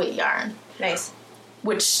using lace weight yarn. Nice.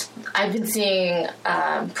 Which I've been seeing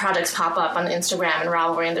projects pop up on Instagram and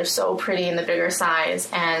Ravelry, and they're so pretty in the bigger size.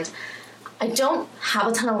 And I don't have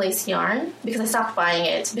a ton of lace yarn because I stopped buying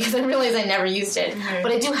it because I realized I never used it. Mm-hmm.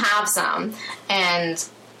 But I do have some, and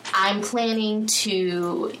I'm planning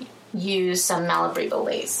to use some Malabrigo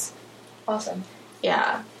lace. Awesome.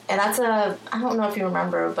 Yeah. And that's I don't know if you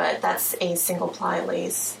remember, but that's a single ply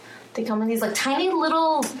lace. They come in these like tiny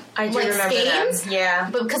little skeins. Yeah.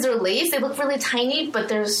 But because they're lace, they look really tiny, but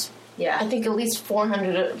there's I think at least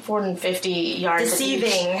 450 yards.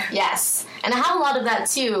 Deceiving. Yes. And I have a lot of that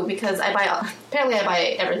too because I buy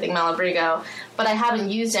everything Malabrigo, but I haven't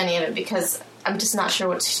used any of it because I'm just not sure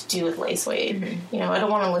what to do with lace weight. Mm-hmm. I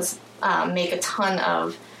don't want to make a ton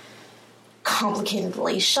of complicated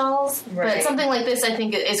lace shawls. Right. But something like this I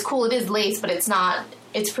think is cool. It is lace, but it's not,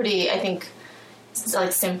 it's pretty, I think, it's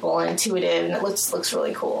like simple and intuitive, and it looks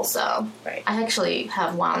really cool. So I actually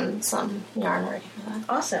have wound some yarn already for that.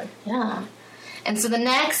 Awesome. Yeah. And so the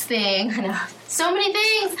next thing, I know, so many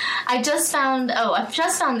things. I've just found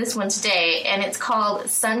this one today, and it's called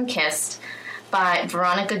Sunkissed by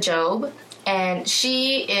Veronica Job, and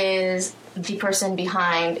she is the person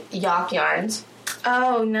behind Yak Yarns.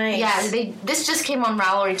 Oh, nice. Yeah, this just came on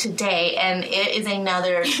Ravelry today, and it is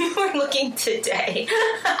another... You were looking today.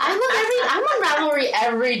 I'm on Ravelry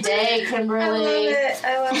every day, Kimberly.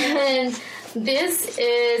 I love it. And this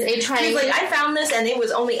is a triangular... I found this, and it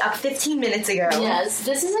was only up 15 minutes ago. Yes,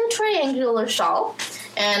 this is a triangular shawl,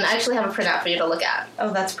 and I actually have a printout for you to look at.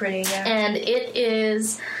 Oh, that's pretty, yeah. And it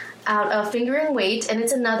is out of fingering weight, and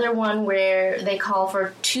it's another one where they call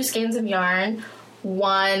for 2 skeins of yarn,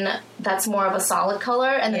 one that's more of a solid color,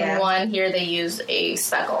 and then one here they use a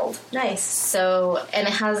speckled. Nice. So, and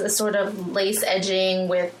it has a sort of lace edging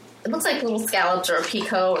with, it looks like little scallops or a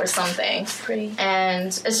picot or something. Pretty. And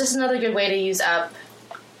it's just another good way to use up.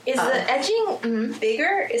 Is the edging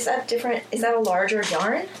bigger? Is that different? Is that a larger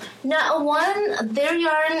yarn? No, their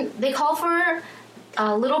yarn, they call for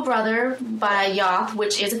Little Brother by Yoth,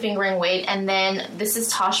 which is a fingering weight, and then this is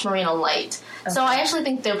Tosh Merino Light. Okay. So I actually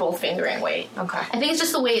think they're both fingering weight. Okay. I think it's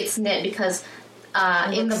just the way it's knit because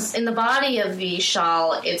in the body of the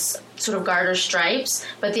shawl it's sort of garter stripes,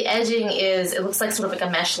 but the edging it looks like sort of like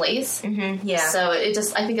a mesh lace. Mm-hmm. Yeah. So it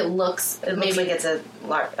looks maybe like it's a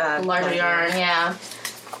larger yarn. Yeah.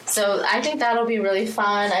 So I think that'll be really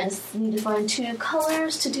fun. I just need to find 2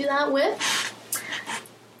 colors to do that with.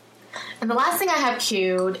 And the last thing I have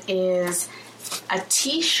queued is a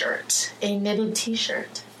t-shirt, a knitted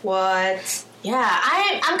t-shirt. What? Yeah,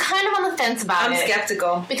 I'm kind of on the fence about it. I'm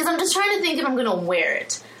skeptical. Because I'm just trying to think if I'm going to wear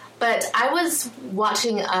it. But I was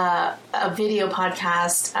watching a video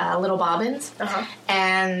podcast, Little Bobbins,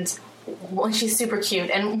 and Well, she's super cute.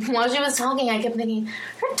 And while she was talking, I kept thinking,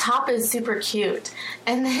 her top is super cute.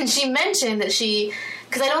 And then she mentioned that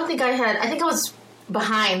because I think I was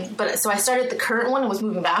behind, but so I started the current one and was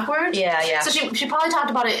moving backwards. Yeah. So she probably talked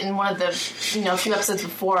about it in one of the, a few episodes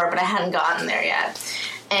before, but I hadn't gotten there yet.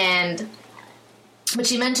 But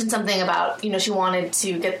she mentioned something about, she wanted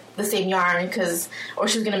to get the same yarn or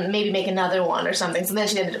she was going to maybe make another one or something. So then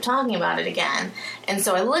she ended up talking about it again. And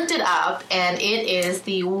so I looked it up, and it is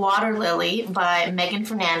the Water Lily by Megan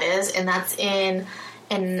Fernandez, and that's in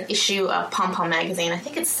an issue of Pom Pom magazine. I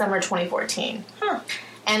think it's summer 2014. Huh.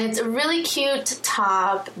 And it's a really cute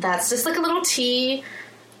top that's just like a little tee,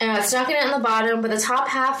 stockinette on the bottom, but the top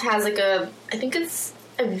half has like I think it's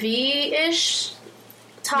a V-ish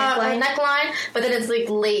top neckline, but then it's like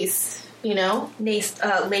lace,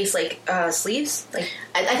 lace like sleeves. Like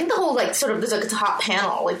I think the whole sort of there's like a top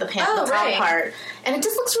panel, like the top part, and it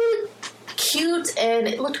just looks really cute and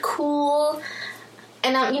it looked cool.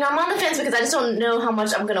 And I'm on the fence because I just don't know how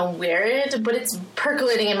much I'm gonna wear it, but it's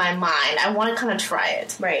percolating in my mind. I want to kind of try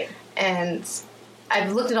it, right? And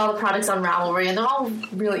I've looked at all the products on Ravelry, and they're all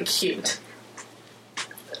really cute.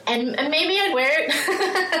 And maybe I'd wear it.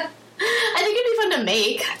 I think it'd be fun to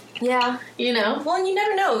make. Yeah. Well, and you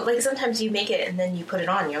never know. Like, sometimes you make it and then you put it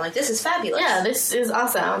on and you're like, this is fabulous. Yeah, this is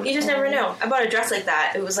awesome. You just never know. I bought a dress like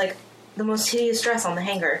that. It was, like, the most hideous dress on the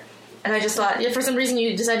hanger. And I just thought... Yeah, for some reason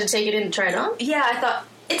you decided to take it in and try it on? Yeah, I thought,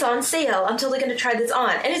 it's on sale. I'm totally going to try this on.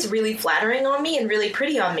 And it's really flattering on me and really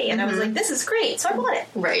pretty on me. And I was like, this is great. So I bought it.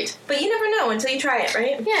 Right. But you never know until you try it,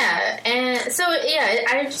 right? Yeah. And so, yeah,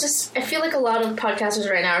 I feel like a lot of podcasters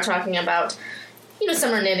right now are talking about...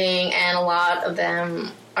 summer knitting, and a lot of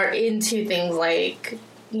them are into things like,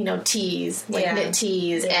 tees, knit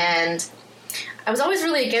tees, and I was always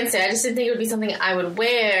really against it. I just didn't think it would be something I would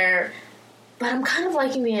wear, but I'm kind of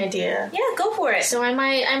liking the idea. Yeah, go for it. So I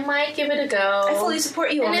might give it a go. I fully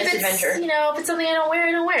support you on this adventure. If it's something I don't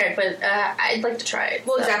wear it, but I'd like to try it.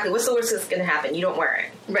 Well, exactly. What's the worst that's going to happen? You don't wear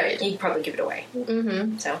it. Right. You'd probably give it away.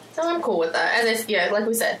 Mm-hmm. So I'm cool with that. Like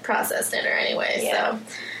we said, process knitter anyway, yeah. So...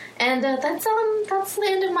 And that's the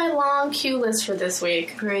end of my long cue list for this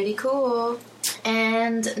week. Pretty cool.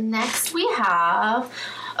 And next we have...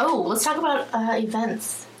 Oh, let's talk about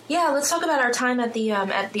events. Yeah, let's talk about our time at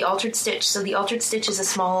the Altered Stitch. So the Altered Stitch is a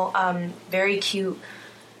small, very cute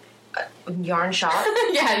yarn shop.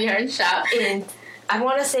 Yeah, yarn shop. I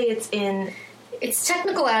want to say its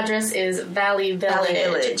technical address is Valley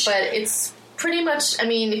Village. But it's pretty much... I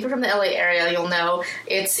mean, if you're from the LA area, you'll know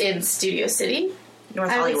it's in Studio City. North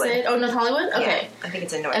Hollywood. Oh, North Hollywood? Okay. Yeah, I think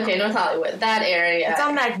it's in North Hollywood. Okay, North Hollywood. That area. It's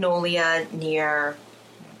on Magnolia near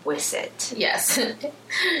Wisset. Yes. Insider,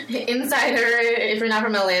 if you're not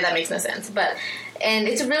from LA, that makes no sense. And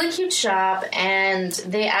it's a really cute shop, and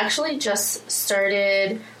they actually just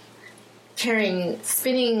started carrying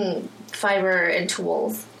spinning fiber and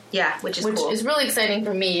tools. Yeah, which is cool. Which is really exciting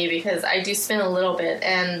for me because I do spin a little bit,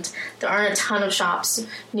 and there aren't a ton of shops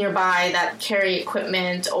nearby that carry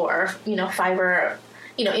equipment or, fiber,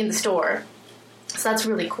 in the store. So that's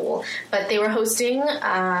really cool. But they were hosting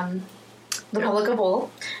the Public of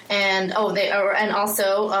Wool, and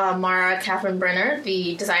also Mara Catherine Brenner,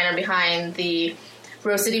 the designer behind the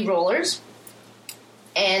Rose City Rollers.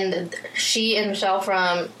 And she and Michelle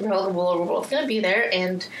from Republic of Wool were both going to be there,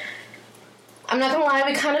 and I'm not gonna lie,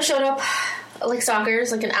 we kind of showed up like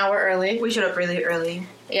stalkers, like an hour early. We showed up really early.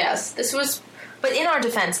 Yes, this was... But in our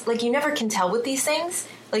defense, you never can tell with these things.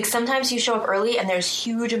 Sometimes you show up early and there's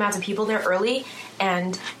huge amounts of people there early,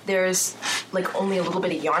 and there's, only a little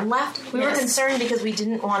bit of yarn left. We were concerned because we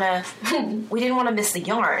didn't want to miss the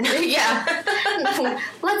yarn. Yeah.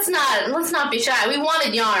 Let's not be shy. We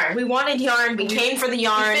wanted yarn. We came for the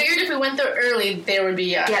yarn. We figured if we went there early, there would be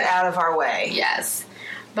yarn. Get out of our way. Yes.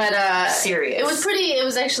 But, serious. It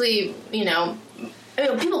was actually,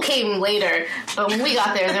 people came later, but when we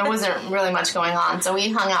got there wasn't really much going on, so we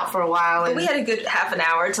hung out for a while. But we had a good half an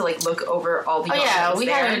hour to, look over all the yarn. Oh, yeah, we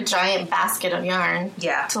had a giant basket of yarn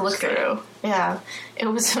to look through. Yeah, it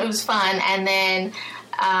was fun, and then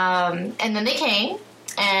they came,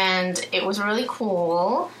 and it was really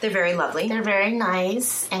cool. They're very lovely. They're very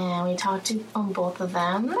nice, and we talked to both of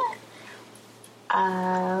them.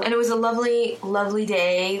 And it was a lovely, lovely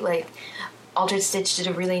day. Altered Stitch did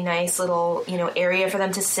a really nice little, area for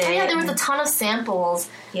them to sit. Oh, yeah, there was a ton of samples.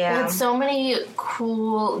 Yeah. They had so many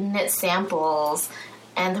cool knit samples.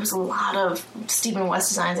 And there was a lot of Stephen West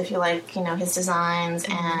designs, I feel like, his designs.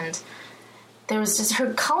 Mm-hmm. And there was just...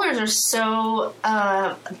 Her colors are so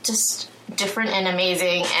just different and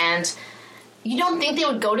amazing. And you don't think they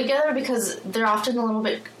would go together because they're often a little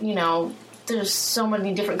bit, there's so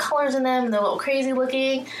many different colors in them, and they're a little crazy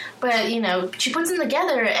looking. But, she puts them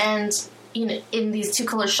together and, in these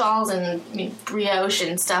 2-color shawls and brioche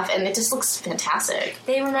and stuff, and it just looks fantastic.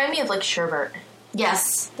 They remind me of, like, sherbet.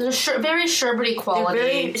 Yes. There's a very sherbety quality.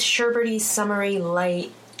 They're very sherbety, summery,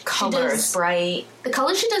 light colors, bright. The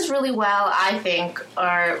colors she does really well, I think,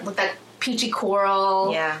 are with that peachy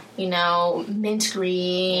coral. Yeah. Mint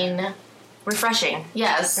green. Refreshing.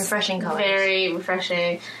 Yes. Refreshing colors. Very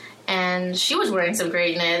refreshing. And she was wearing some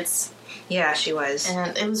great knits. Yeah, she was.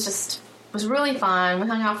 And it was really fun. We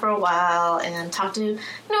hung out for a while and talked to,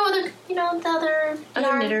 the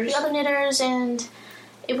other knitters, and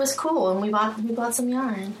it was cool. And we bought some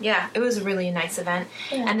yarn. Yeah, it was a really nice event.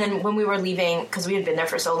 Yeah. And then when we were leaving, because we had been there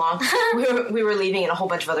for so long, we were leaving, and a whole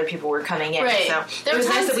bunch of other people were coming in. Right. So it was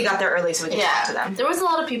nice that we got there early so we could talk to them. There was a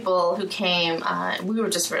lot of people who came. We were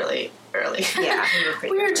just really early. Yeah,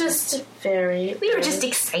 we were just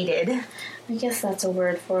excited. I guess that's a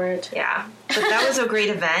word for it. Yeah, but that was a great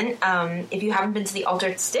event. If you haven't been to the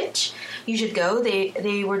Altered Stitch, you should go.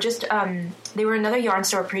 They were just they were another yarn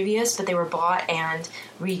store previous, but they were bought and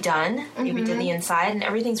redone. Mm-hmm. They redid the inside, and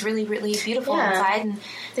everything's really, really beautiful inside, and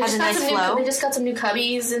has a nice flow. They just got some new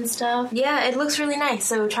cubbies and stuff. Yeah, it looks really nice.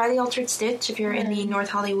 So try the Altered Stitch if you're in the North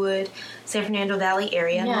Hollywood, San Fernando Valley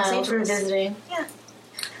area. Yeah, if you're visiting. Yeah.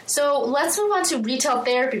 So let's move on to retail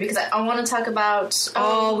therapy, because I want to talk about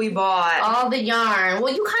all we bought. All the yarn.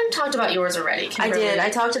 Well, you kind of talked about yours already, Kimberly. I did. I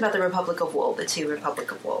talked about the Republic of Wool, the 2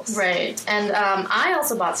 Republic of Wools. Right. And I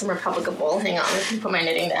also bought some Republic of Wool. Hang on, let me put my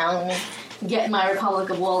knitting down. Let me get my Republic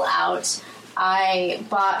of Wool out. I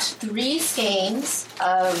bought 3 skeins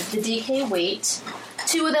of the DK weight.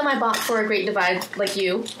 2 of them I bought for a Great Divide, like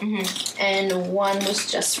you. Mm-hmm. And 1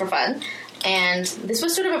 was just for fun. And this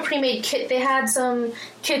was sort of a pre-made kit. They had some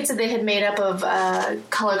kits that they had made up of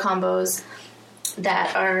color combos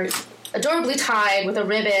that are adorably tied with a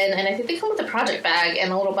ribbon, and I think they come with a project bag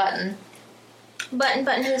and a little button.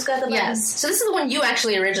 Button, who's got the button? Yes. So this is the one you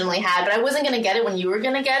actually originally had, but I wasn't going to get it when you were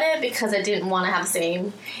going to get it because I didn't want to have the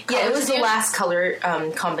same color. Yeah, it was the last color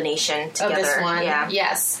combination together. Of this one. Yeah.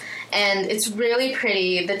 Yes. And it's really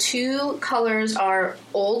pretty. The 2 colors are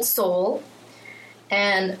Old Soul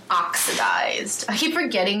and Oxidized. I keep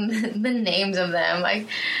forgetting the names of them. I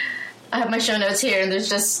have my show notes here, and there's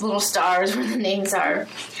just little stars where the names are.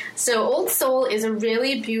 So Old Soul is a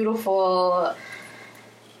really beautiful,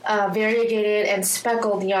 variegated and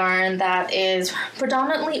speckled yarn that is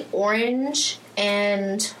predominantly orange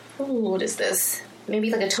and, what is this?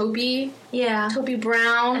 Maybe like a taupey? Yeah. Taupey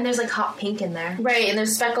brown. And there's like hot pink in there. Right, and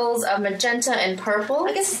there's speckles of magenta and purple.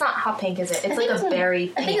 I guess it's not hot pink, is it? It's like a berry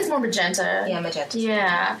pink. I think it's more magenta. Yeah, magenta.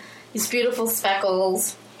 Yeah. These beautiful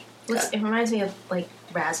speckles. It reminds me of like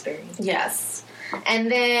raspberry. Yes. And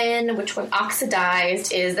then, which one?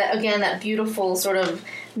 Oxidized is that, again, that beautiful sort of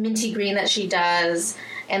minty green that she does.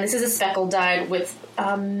 And this is a speckle dyed with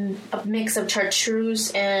a mix of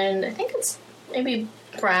chartreuse and I think it's maybe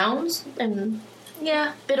browns and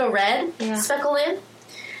bit of red speckle in.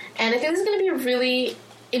 And I think this is going to be a really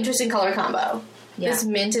interesting color combo. Yeah. This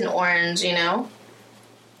mint and orange, and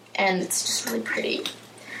it's just really pretty.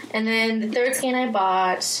 And then the 3rd skein I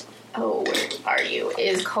bought, where are you,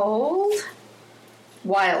 is called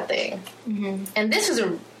Wild Thing. Mm-hmm. And this is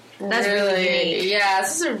That's really unique. Yeah,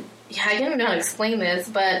 I don't even know how to explain this,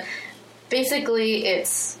 but basically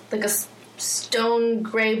it's like a stone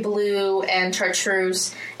gray blue and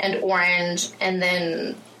chartreuse and orange, and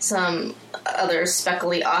then some other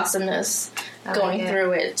speckly awesomeness going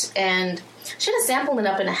through it. And she had a sample it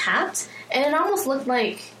up in a hat, and it almost looked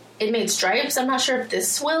like it made stripes. I'm not sure if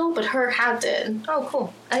this will, but her hat did. Oh,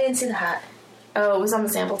 cool. I didn't see the hat. Oh, it was on the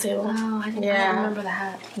sample table. Oh, I didn't remember the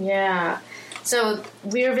hat. Yeah. So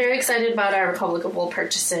we are very excited about our Republic of Wool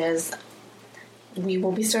purchases. We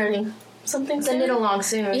will be starting something soon. Send it along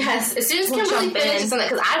soon. Yes, as soon as Kimberly finishes something,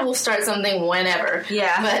 because I will start something whenever.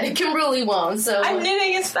 Yeah. But Kimberly won't, so... I'm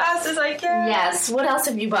knitting as fast as I can. Yes. What else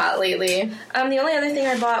have you bought lately? The only other thing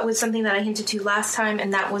I bought was something that I hinted to last time,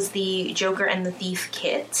 and that was the Joker and the Thief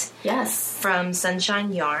kit. Yes. From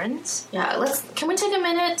Sunshine Yarns. Yeah, can we take a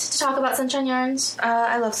minute to talk about Sunshine Yarns?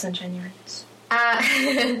 I love Sunshine Yarns.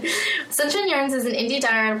 Sunshine Yarns is an indie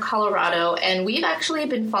dyer out of Colorado, and we've actually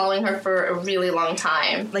been following her for a really long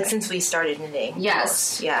time. Like since we started knitting.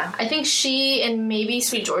 Yes. Yeah. I think she and maybe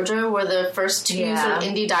Sweet Georgia were the first 2 sort of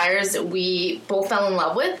indie dyers that we both fell in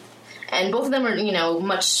love with. And both of them are,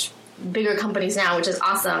 much bigger companies now, which is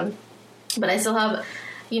awesome. But I still have,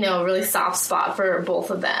 a really soft spot for both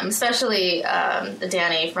of them, especially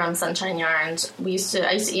Danny from Sunshine Yarns. I used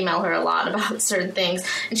to email her a lot about certain things,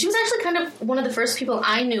 and she was actually kind of one of the first people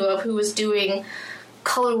I knew of who was doing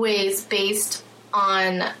colorways based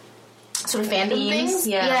on sort of fandom things.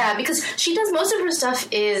 Yeah, because she does, most of her stuff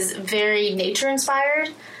is very nature inspired.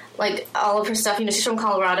 Like, all of her stuff, you know, she's from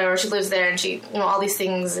Colorado, or she lives there, and she, you know, all these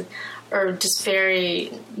things are just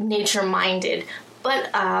very nature minded.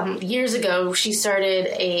 But years ago, she started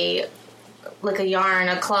a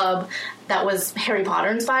club that was Harry Potter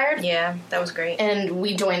inspired. Yeah, that was great. And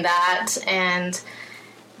we joined that, and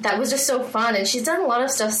that was just so fun. And she's done a lot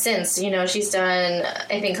of stuff since. You know, she's done,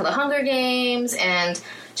 I think, The Hunger Games, and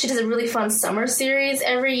she does a really fun summer series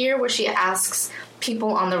every year where she asks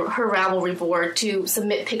people on her Ravelry board to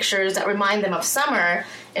submit pictures that remind them of summer,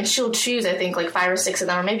 and she'll choose, I think, like 5 or 6 of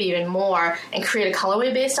them, or maybe even more, and create a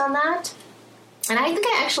colorway based on that. And I think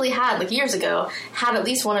I actually had, like years ago, had at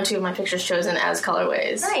least 1 or 2 of my pictures chosen as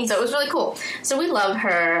colorways. Nice. So it was really cool. So we love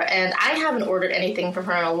her, and I haven't ordered anything from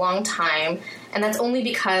her in a long time, and that's only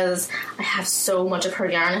because I have so much of her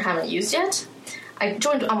yarn I haven't used yet. I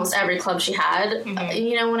joined almost every club she had,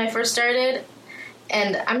 you know, when I first started,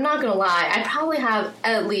 and I'm not going to lie, I probably have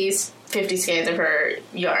at least 50 skeins of her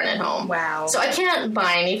yarn at home. Wow. So I can't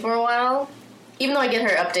buy any for a while, even though I get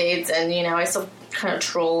her updates, and, you know, I still kind of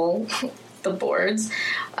troll the boards. So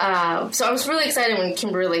I was really excited when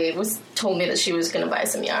Kimberly told me that she was going to buy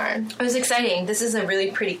some yarn. It was exciting. This is a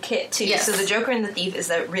really pretty kit, too. Yes. So the Joker and the Thief is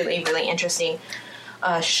a really, really interesting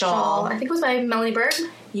shawl. I think it was by Melanie Berg.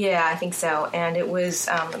 Yeah, I think so. And it was,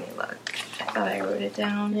 let me look. I thought I wrote it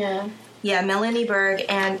down. Yeah. Yeah, Melanie Berg,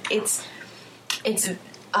 and it's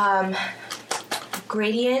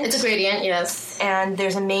gradient. It's a gradient, yes. And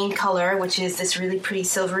there's a main color, which is this really pretty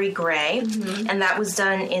silvery gray. And that was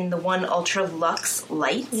done in the 1 Ultra Luxe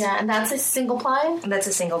Light. Yeah, and that's a single ply? That's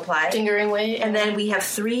a single ply. Fingering weight. And then we have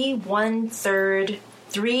 3 1/3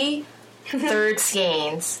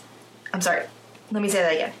 skeins. I'm sorry. Let me say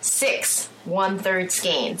that again. 6 1/3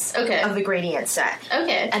 skeins of the gradient set.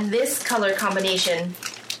 Okay. And this color combination,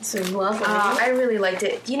 so lovely. I really liked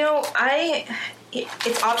it. You know,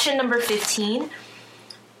 it's option number 15.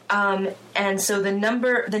 And so the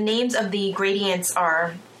names of the gradients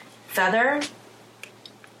are Feather.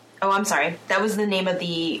 Oh, I'm sorry. That was the name of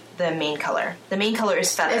the main color. The main color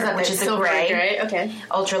is Feather, which is the gray. Okay.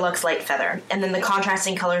 Ultra Luxe Light Feather. And then the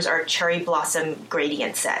contrasting colors are Cherry Blossom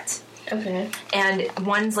Gradient Set. Okay. And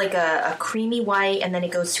one's like a creamy white, and then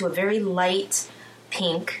it goes to a very light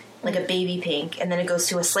pink, like a baby pink, and then it goes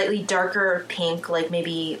to a slightly darker pink, like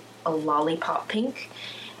maybe a lollipop pink,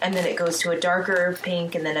 and then it goes to a darker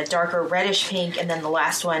pink, and then a darker reddish pink, and then the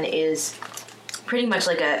last one is pretty much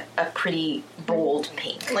like a pretty bold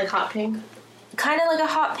pink. Like hot pink? Kind of like a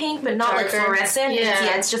hot pink, but not darker. Like fluorescent.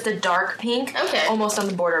 Yeah. It's just a dark pink. Okay. Almost on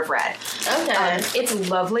the border of red. Okay. It's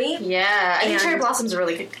lovely. Yeah. I think Cherry Blossom's a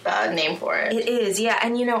really good name for it. It is, yeah.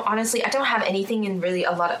 And, you know, honestly, I don't have anything in really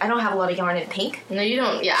I don't have a lot of yarn in pink. No, you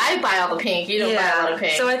don't. Yeah, I buy all the pink. You don't buy a lot of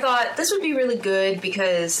pink. So I thought this would be really good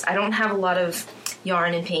because I don't have a lot of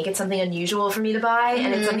yarn in pink. It's something unusual for me to buy,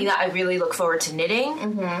 and it's something that I really look forward to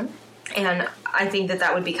knitting. And I think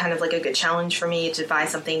that would be kind of like a good challenge for me to buy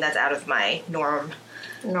something that's out of my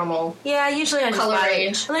normal. Yeah, usually I just color buy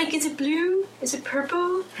range. Like, is it blue? Is it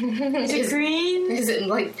purple? Is it green? Is it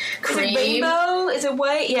like cream? Is it rainbow? Is it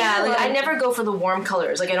white? Yeah, like I never go for the warm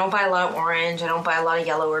colors. Like I don't buy a lot of orange. I don't buy a lot of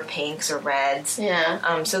yellow or pinks or reds.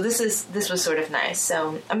 Yeah. So this was sort of nice.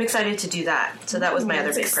 So I'm excited to do that. So that was my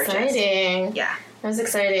other big purchase. Exciting. Yeah. I was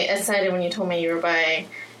excited when you told me you were buying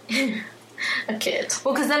a kit.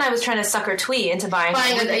 Well, because then I was trying to sucker Twee into buying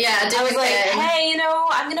I was like, hey, you know,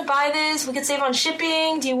 I'm going to buy this. We could save on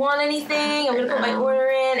shipping. Do you want anything? I'm going to put my order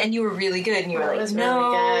in. And you were really good. And you were like,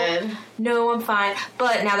 no, really good. No, I'm fine.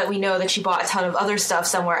 But now that we know that she bought a ton of other stuff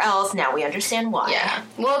somewhere else, now we understand why. Yeah.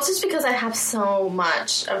 Well, it's just because I have so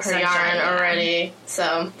much of her yarn already.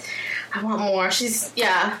 So I want more. She's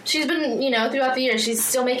been, you know, throughout the year, she's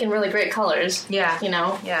still making really great colors. Yeah. You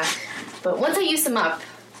know? Yeah. But once I use them up,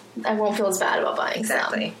 I won't feel as bad about buying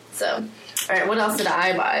some. So, alright, what else did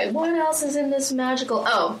I buy? What else is in this magical...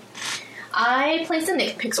 Oh, I placed a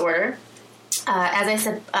Knit Picks order. As I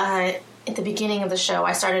said at the beginning of the show,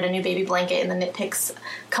 I started a new baby blanket in the Knit Picks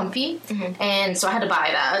Comfy, and so I had to buy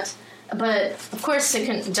that. But, of course, I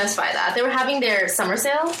couldn't just buy that. They were having their summer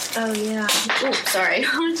sale. Oh, yeah. Oh, sorry.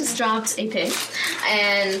 I just dropped a pig.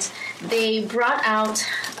 And they brought out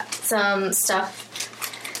some stuff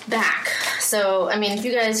back. So, I mean, if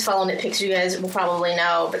you guys follow Knit Picks, you guys will probably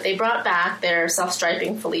know, but they brought back their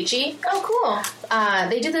self-striping Felici. Oh, cool.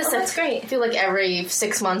 They do this, that's great. I feel like every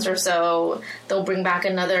 6 months or so, they'll bring back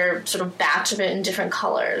another sort of batch of it in different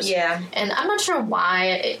colors. Yeah. And I'm not sure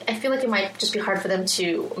why. I feel like it might just be hard for them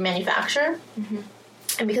to manufacture.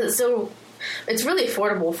 And because it's so it's really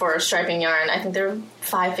affordable for striping yarn. I think they're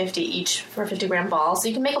 $5.50 each for a 50-gram ball, so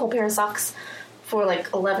you can make a whole pair of socks for like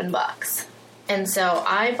 $11. And so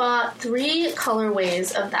I bought 3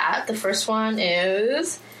 colorways of that. The first one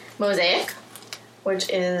is Mosaic, which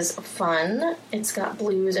is fun. It's got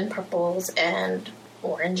blues and purples and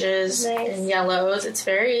oranges and yellows. It's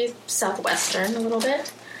very southwestern a little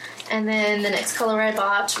bit. And then the next color I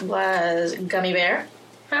bought was Gummy Bear,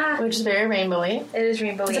 which is very rainbowy. It is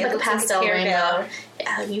rainbowy. It's like a pastel rainbow.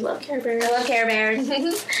 Yeah, you love Care Bears. I love Care Bears.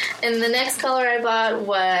 And the next color I bought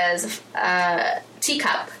was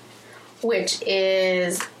Teacup, which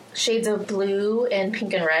is shades of blue and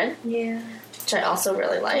pink and red. Yeah. Which I also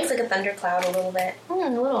really like. It's like a thundercloud a little bit. A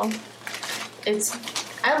little.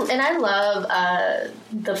 I love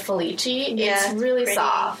the Felici. Yeah, it's really pretty.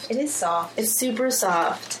 soft. It is soft. It's super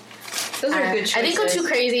soft. Those are good choices. I didn't go too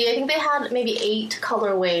crazy. I think they had maybe 8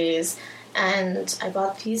 colorways, and I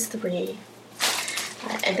bought these 3.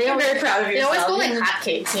 And I'm very proud of yourself. They always go like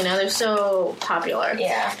hotcakes, you know? They're so popular.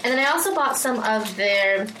 Yeah. And then I also bought some of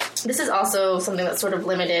their... This is also something that's sort of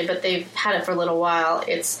limited, but they've had it for a little while.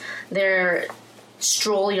 It's their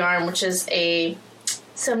Stroll yarn, which is a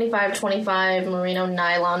 75-25 merino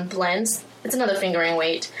nylon blend. It's another fingering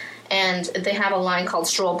weight. And they have a line called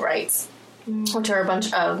Stroll Brights, which are a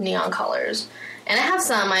bunch of neon colors. And I have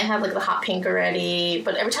some. I have like the hot pink already,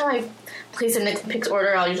 but every time I place a Pix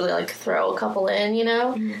order, I'll usually like throw a couple in, you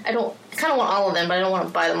know? I kind of want all of them, but I don't want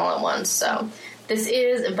to buy them all at once. So this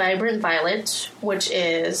is Vibrant Violet, which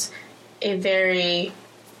is a very,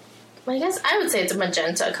 I guess I would say it's a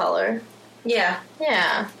magenta color. Yeah.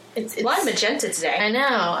 Yeah. It's a lot of magenta today. I know.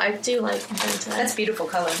 I do like magenta. That's beautiful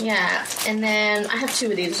color. Yeah. And then I have 2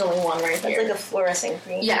 of these. There's only one right here. It's like a fluorescent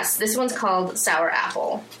green. Yes. This one's called Sour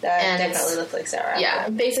Apple. That definitely looks like sour apple. Yeah.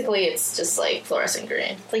 Basically, it's just like fluorescent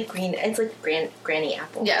green. It's like green. It's like granny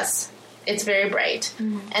apple. Yes. It's very bright.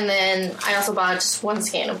 And then I also bought just 1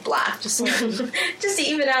 skein of black. Just to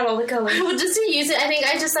even out all the colors. Well, just to use it. I think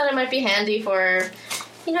I just thought it might be handy for...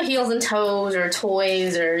 you know, heels and toes or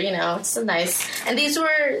toys or, you know, it's so nice. And these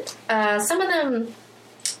were, some of them,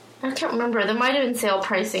 I can't remember, there might have been sale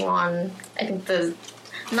pricing on, I think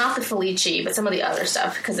not the Felici, but some of the other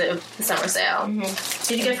stuff because of the summer sale.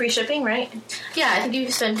 Did you get free shipping, right? Yeah, I think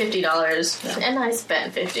you spend $50. And I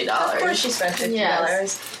spent $50. Of course you spent $50.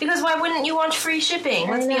 Yes. Because why wouldn't you want free shipping?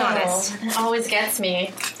 Let's be honest. It always gets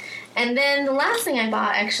me. And then the last thing I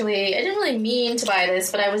bought, actually, I didn't really mean to buy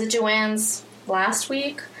this, but I was at Joann's last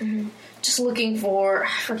week just looking for, I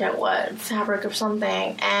forget what, fabric or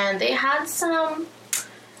something, and they had some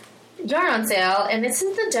yarn on sale, and this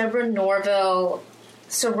is the Deborah Norville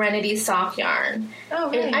Serenity sock yarn.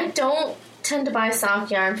 Oh, really? And I don't tend to buy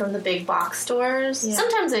sock yarn from the big box stores. Yeah.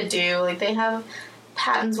 Sometimes I do. Like, they have...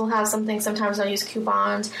 Patents will have something. Sometimes I'll use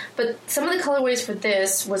coupons. But some of the colorways for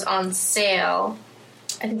this was on sale.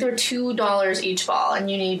 I think they were $2 each ball,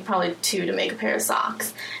 and you need probably 2 to make a pair of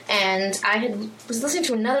socks. And I was listening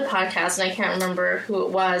to another podcast, and I can't remember who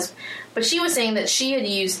it was, but she was saying that she had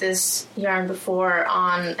used this yarn before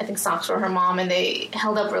on, I think, socks for her mom, and they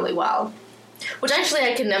held up really well. Which actually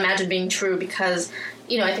I can imagine being true because,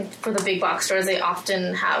 you know, I think for the big box stores, they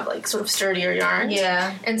often have, like, sort of sturdier yarns.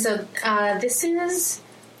 Yeah. And so this is...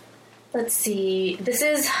 Let's see. This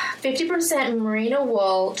is 50% merino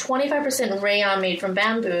wool, 25% rayon made from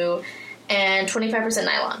bamboo, and 25%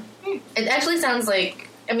 nylon. It actually sounds like,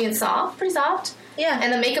 I mean, it's soft, pretty soft. Yeah.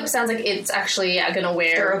 And the makeup sounds like it's actually going to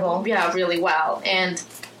wear... durable. Yeah, really well. And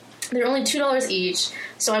they're only $2 each,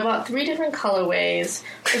 so I bought 3 different colorways.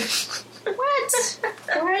 What?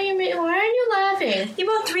 Why are you laughing? You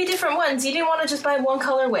bought 3 different ones. You didn't want to just buy one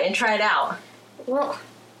colorway and try it out. Well...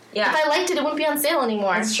 Yeah. If I liked it, it wouldn't be on sale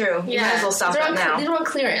anymore. That's true. You might as well stop that now. They're on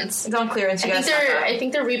clearance. It's on clearance. I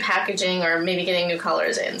think they're repackaging or maybe getting new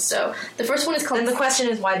colors in. So the first one is called... And the question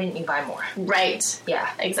is, why didn't you buy more? Right.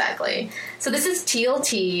 Yeah. Exactly. So this is Teal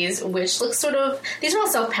Tees, which looks sort of... These are all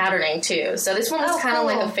self-patterning, too. So this one was kind of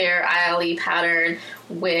like a Fair Isle-y pattern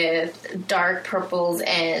with dark purples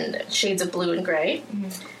and shades of blue and gray.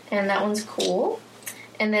 And that one's cool.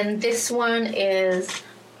 And then this one is...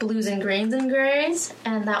 blues and greens and grays,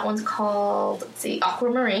 and that one's called, let's see,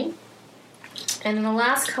 Aquamarine. And then the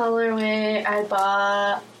last colorway I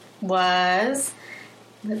bought was,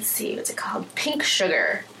 let's see, what's it called? Pink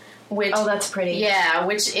Sugar. Which, oh, that's pretty. Yeah,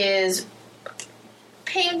 which is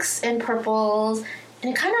pinks and purples,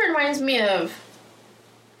 and it kind of reminds me of,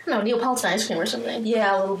 I don't know, Neapolitan ice cream or something.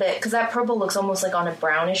 Yeah, a little bit, because that purple looks almost like on a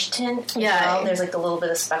brownish tint. Yeah. Well. There's like a little bit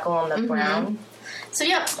of speckle on the brown. So,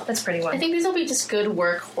 yeah. That's a pretty one. I think these will be just good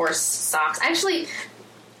workhorse socks. Actually,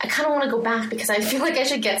 I kind of want to go back because I feel like I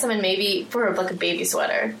should get some and maybe for, like, a baby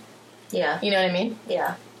sweater. Yeah. You know what I mean?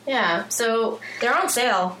 Yeah. Yeah, so... They're on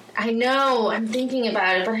sale. I know. I'm thinking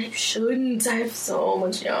about it, but I shouldn't. I have so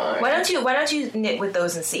much yarn. Why don't you knit with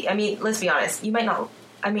those and see? I mean, let's be honest. You might not...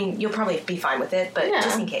 I mean, you'll probably be fine with it, but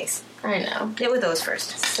just in case. I know. Knit with those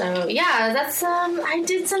first. So, yeah, that's, I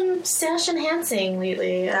did some stash enhancing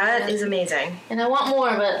lately. That is amazing. And I want more,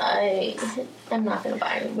 but I'm not going to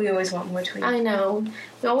buy it. We always want more tweed. I know.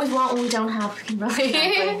 We always want what we don't have, Kimberly.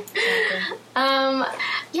 Exactly.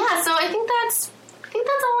 Yeah, so I think that's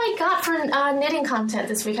all I got for knitting content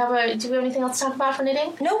this week. Do we have anything else to talk about for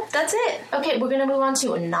knitting? Nope, that's it. Okay, we're going to move on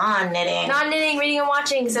to non-knitting. Non-knitting, reading, and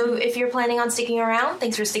watching. So if you're planning on sticking around,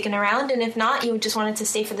 thanks for sticking around. And if not, you just wanted to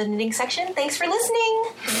stay for the knitting section, thanks for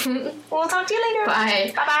listening. We'll talk to you later.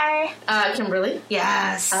 Bye. Bye-bye. Kimberly?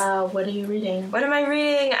 Yes. What are you reading? What am I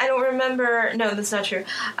reading? I don't remember. No, that's not true.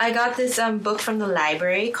 I got this book from the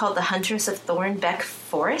library called The Huntress of Thornbeck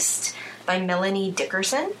Forest by Melanie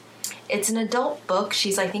Dickerson. It's an adult book.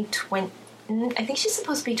 She's, I think she's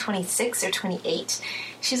supposed to be 26 or 28.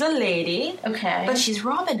 She's a lady. Okay. But she's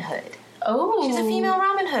Robin Hood. Oh. She's a female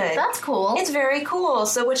Robin Hood. That's cool. It's very cool.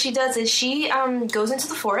 So what she does is she goes into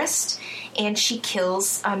the forest and she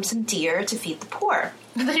kills some deer to feed the poor.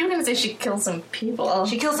 I thought you were going to say she kills some people.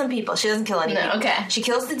 She kills some people. She doesn't kill any people. Okay. She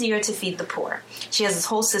kills the deer to feed the poor. She has this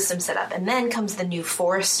whole system set up. And then comes the new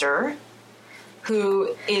forester,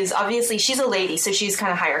 who is obviously, she's a lady, so she's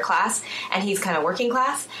kind of higher class, and he's kind of working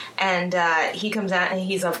class, and he comes out, and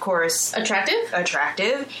he's, of course...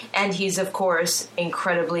 Attractive, and he's, of course,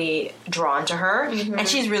 incredibly drawn to her, and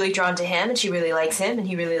she's really drawn to him, and she really likes him, and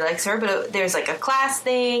he really likes her, but there's, like, a class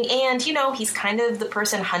thing, and, you know, he's kind of the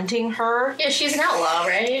person hunting her. Yeah, she's an outlaw,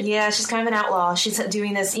 right? Yeah, she's kind of an outlaw. She's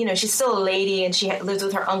doing this, you know, she's still a lady, and she lives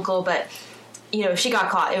with her uncle, but, you know, if she got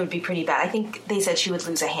caught, it would be pretty bad. I think they said she would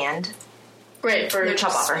lose a hand. Right, for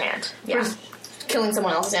chop off her hand. Yeah, for killing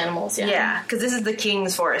someone else's animals. Yeah, yeah, because this is the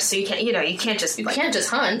king's forest, so you can't just hunt.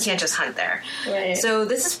 You can't just hunt there. Right. So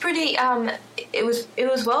this is pretty. It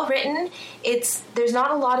was well written. There's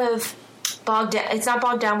not a lot of bogged down. It's not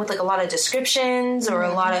bogged down with like a lot of descriptions or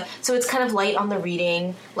a lot of. So it's kind of light on the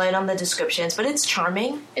reading, light on the descriptions, but it's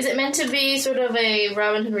charming. Is it meant to be sort of a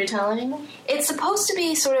Robin Hood retelling? It's supposed to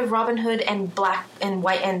be sort of Robin Hood and black and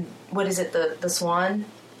white and what is it? The swan.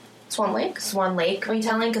 Swan Lake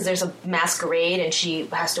retelling, because there's a masquerade and she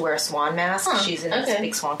has to wear a swan mask. She's in this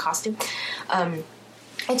big swan costume.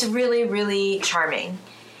 It's really, really charming.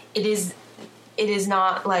 It is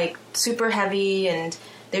not like super heavy and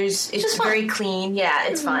it's very clean. Yeah,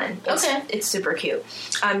 it's fun. It's super cute.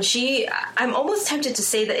 I'm almost tempted to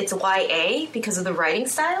say that it's YA because of the writing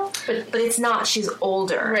style, but it's not. She's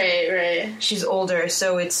older. Right. She's older,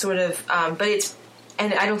 so it's sort of,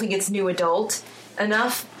 and I don't think it's new adult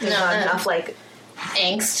enough. There's not enough like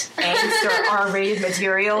angst or R-rated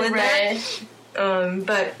material in there. Right.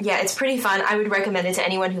 But yeah, it's pretty fun. I would recommend it to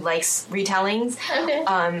anyone who likes retellings.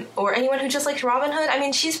 Okay. Or anyone who just likes Robin Hood. I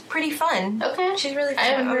mean, she's pretty fun. Okay. She's really fun. I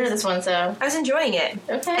haven't heard of this one, so I was enjoying it.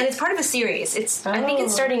 Okay. And it's part of a series. I think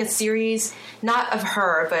it's starting a series, not of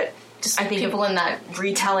her, but just I think people in that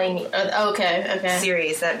retelling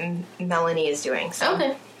series that Melanie is doing.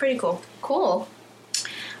 So pretty cool. Cool.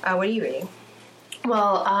 What are you reading?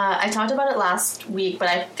 Well, I talked about it last week, but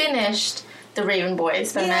I finished The Raven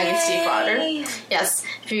Boys by Maggie Stiefvater. Yes,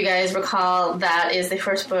 if you guys recall, that is the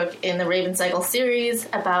first book in the Raven Cycle series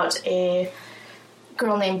about a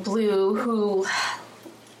girl named Blue whose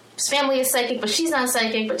family is psychic, but she's not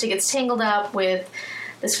psychic, but she gets tangled up with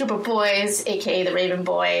this group of boys, aka the Raven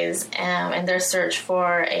Boys, and their search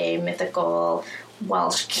for a mythical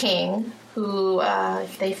Welsh king who,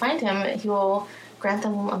 if they find him, he will grant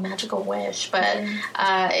them a magical wish, but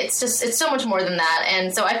it's so much more than that.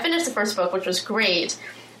 And so I finished the first book, which was great,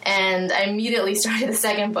 and I immediately started the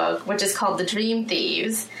second book, which is called The Dream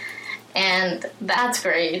Thieves, and that's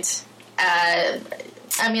great. I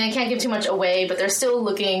mean, I can't give too much away, but they're still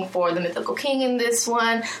looking for the mythical king in this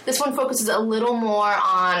one. This one focuses a little more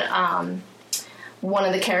on one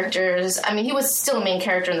of the characters. I mean, he was still a main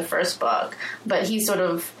character in the first book, but he's sort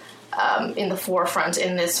of in the forefront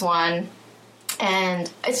in this one.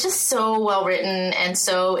 And it's just so well written and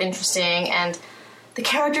so interesting, and the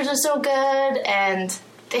characters are so good, and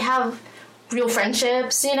they have real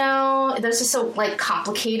friendships, you know? They're just so, like,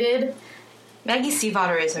 complicated. Maggie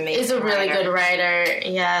Stiefvater is amazing. Is a really good writer,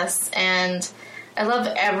 yes. And I love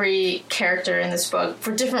every character in this book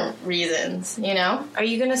for different reasons, you know? Are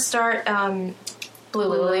you going to start Blue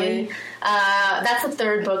Lily? That's the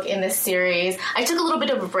third book in this series. I took a little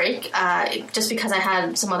bit of a break just because I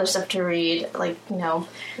had some other stuff to read, like, you know,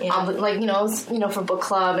 for book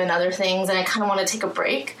club and other things, and I kind of want to take a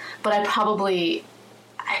break. But I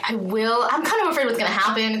I will. I'm kind of afraid what's going to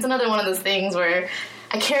happen. It's another one of those things where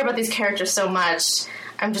I care about these characters so much.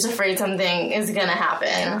 I'm just afraid something is going to happen.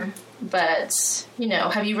 Yeah. But,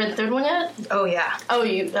 have you read the third one yet? Oh, yeah. Oh,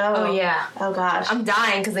 yeah. Oh, gosh. I'm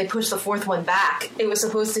dying because they pushed the fourth one back. It was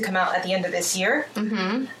supposed to come out at the end of this year.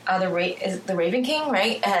 Mm-hmm. The Raven King,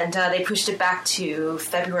 right? And they pushed it back to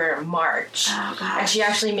February or March. Oh, gosh. And she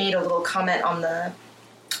actually made a little comment on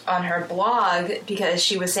her blog because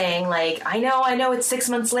she was saying, like, I know it's 6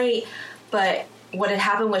 months late, but what had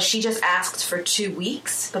happened was she just asked for 2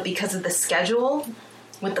 weeks, but because of the schedule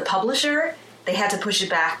with the publisher, they had to push it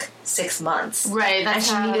back 6 months. Right. And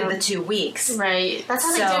she needed the 2 weeks. Right. That's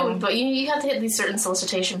how they do. But you have to hit these certain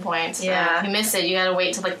solicitation points. Yeah. If you miss it, you got to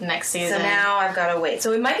wait till, like, the next season. So now I've got to wait.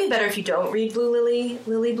 So it might be better if you don't read Lily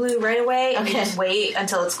Blue right away. And you just wait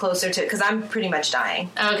until it's closer to... Because I'm pretty much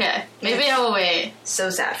dying. Okay. Maybe I will wait.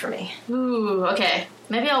 So sad for me. Ooh, okay.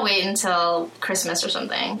 Maybe I'll wait until Christmas or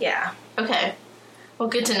something. Yeah. Okay. Well,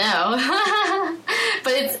 good to know.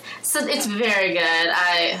 But it's very good.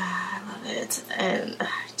 I love it. And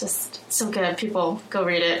just so good. People, go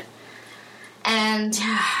read it. And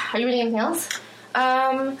are you reading anything else?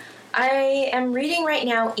 I am reading right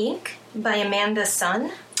now Ink by Amanda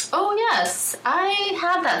Sun. Oh, yes. I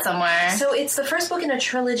have that somewhere. So it's the first book in a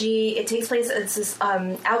trilogy. It takes place as this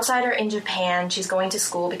outsider in Japan. She's going to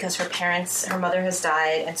school because her mother has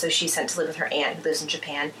died, and so she's sent to live with her aunt who lives in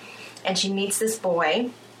Japan. And she meets this boy,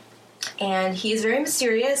 and he's very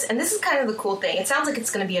mysterious. And this is kind of the cool thing. It sounds like it's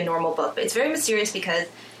going to be a normal book, but it's very mysterious because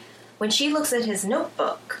when she looks at his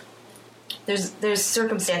notebook, there's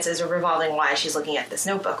circumstances revolving why she's looking at this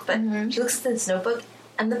notebook. But she looks at this notebook,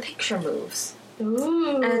 and the picture moves.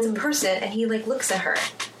 Ooh. And it's a person, and he, like, looks at her.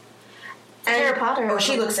 And, Harry Potter. Oh,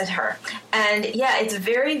 she looks at her. And, yeah, it's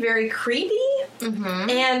very, very creepy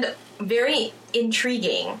and very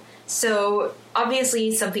intriguing. So,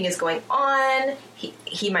 obviously, something is going on.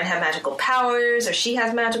 He might have magical powers, or she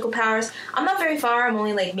has magical powers. I'm not very far. I'm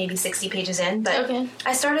only, like, maybe 60 pages in. But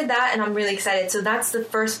I started that, and I'm really excited. So that's the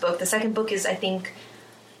first book. The second book is, I think,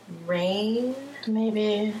 Rain?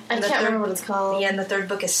 Maybe. I can't remember what it's called. Yeah, and the third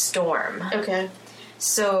book is Storm. Okay.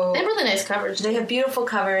 So... They have really nice covers. They have beautiful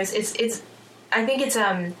covers. I think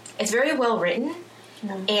it's very well written.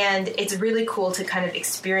 And it's really cool to kind of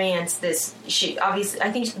experience this. I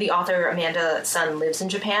think the author Amanda Sun lives in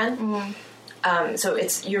Japan, so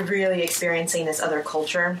you're really experiencing this other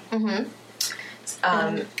culture. This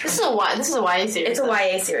is a YA series. It's a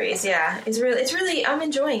YA series, yeah. It's really I'm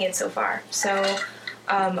enjoying it so far. So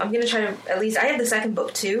I'm gonna try to at least I have the second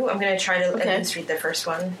book too. I'm gonna try to at least read the first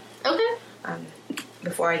one. Okay.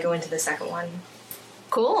 Before I go into the second one.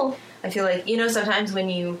 Cool. I feel like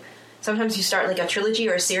sometimes you start like a trilogy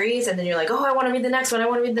or a series and then you're like, oh, I want to read the next one. I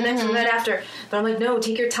want to read the next one right after. But I'm like, no,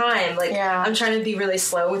 take your time. Like, I'm trying to be really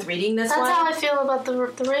slow with reading this one. That's how I feel about the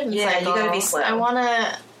Raven cycle. Yeah, you gotta be slow. I want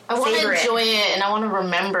to enjoy it and I want to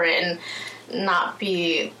remember it and not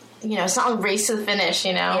be, it's not a race to the finish,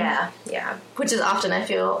 Yeah. Which is often, I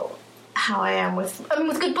feel, how I am with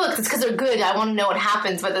good books. It's because they're good. I want to know what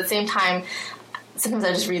happens, but at the same time, sometimes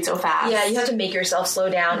I just read so fast. Yeah, you have to make yourself slow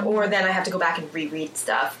down, or then I have to go back and reread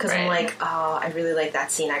stuff, because I'm like, oh, I really like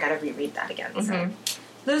that scene, I gotta reread that again. So,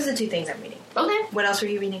 those are the two things I'm reading. Okay. What else were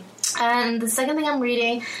you reading? And the second thing I'm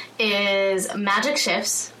reading is Magic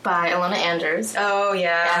Shifts by Ilona Anders. Oh,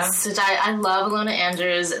 yeah. Yes, which I love Ilona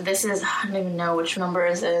Anders. This is, I don't even know which number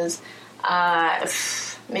this is.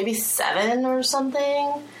 Maybe 7 or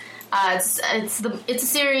something. It's a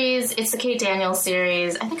series. It's the Kate Daniels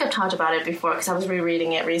series. I think I've talked about it before because I was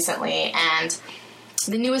rereading it recently, and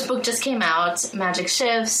the newest book just came out, Magic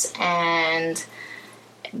Shifts, and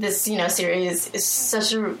this series is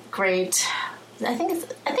such a great. I think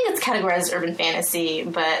it's categorized as urban fantasy,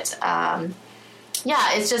 but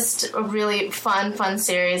it's just a really fun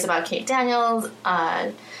series about Kate Daniels.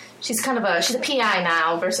 She's a PI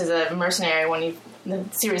now versus a mercenary when the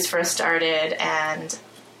series first started, and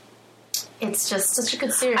it's just such a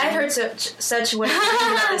good series. I've heard such what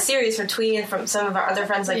about the series from Twee and from some of our other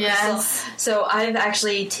friends like Crystal. So I've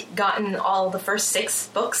actually gotten all the first 6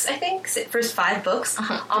 books, I think, first 5 books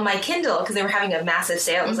on my Kindle because they were having a massive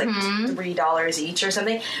sale. It was like $3 each or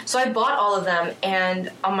something. So I bought all of them, and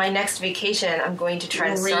on my next vacation, I'm going to try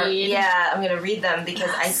to start. Yeah, I'm going to read them because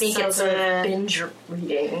I think it's sort of binge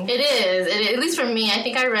reading. It is. At least for me, I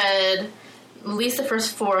think I read at least the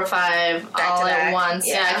first 4 or 5 all at once.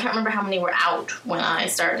 Yeah, I can't remember how many were out when I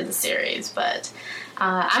started the series, but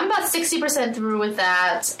I'm about 60% through with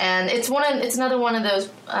that, and it's another one of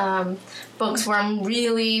those books where I'm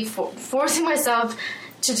really forcing myself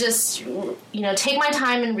to just take my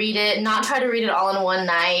time and read it, not try to read it all in one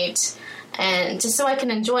night. and just so I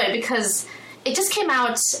can enjoy it, because it just came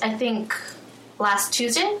out, I think, last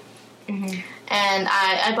Tuesday. Mm-hmm. And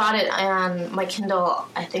I bought it on my Kindle,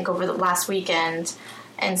 I think, over the last weekend.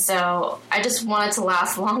 And so I just want it to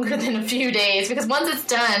last longer than a few days, because once it's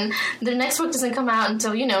done, the next book doesn't come out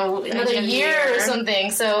until, another year or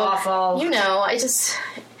something. So, awful.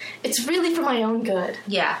 It's really for my own good.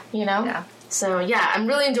 Yeah. Yeah. So, yeah, I'm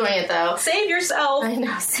really enjoying it, though. Save yourself. I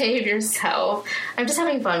know, save yourself. I'm just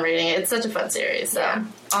having fun reading it. It's such a fun series. So. Yeah.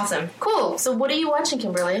 Awesome. Cool. So what are you watching,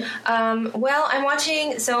 Kimberly? Well, I'm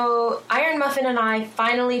watching... So, Iron Muffin and I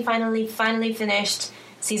finally finished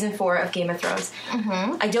Season 4 of Game of Thrones.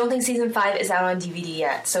 Mm-hmm. I don't think Season 5 is out on DVD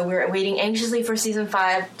yet, so we're waiting anxiously for Season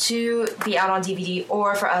 5 to be out on DVD,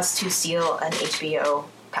 or for us to steal an HBO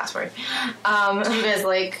password. Do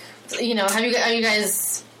you guys, are you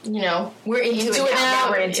guys... we're into it now.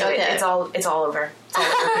 We're into it. It's all over. It's all over.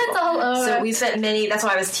 It's all over. So we spent that's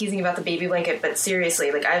why I was teasing about the baby blanket, but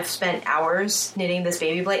seriously, I've spent hours knitting this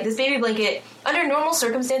baby blanket. This baby blanket, under normal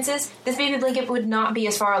circumstances, this baby blanket would not be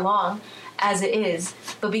as far along as it is.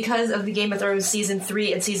 But because of the Game of Thrones Season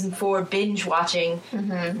 3 and Season 4 binge watching,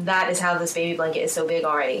 that is how this baby blanket is so big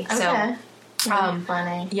already. Okay. So,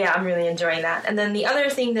 funny. Yeah, I'm really enjoying that. And then the other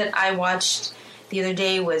thing that I watched the other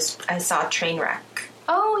day was I saw Trainwreck.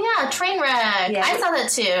 Oh, yeah, Trainwreck. Yeah. I saw that,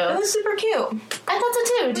 too. It was super cute. I thought so,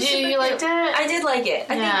 too. Did you liked it? I did like it.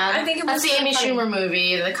 I think it was That's the Amy Schumer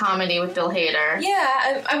movie, the comedy with Bill Hader.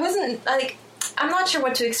 Yeah, I wasn't, I'm not sure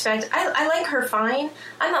what to expect. I like her fine.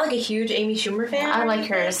 I'm not, a huge Amy Schumer fan. I like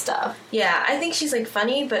her stuff. Yeah, I think she's,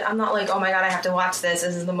 funny, but I'm not oh my god, I have to watch this.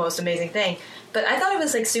 This is the most amazing thing. But I thought it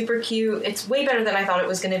was, super cute. It's way better than I thought it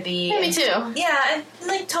was going to be. Yeah, me too. Yeah,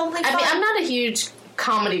 totally fun. I mean, I'm not a huge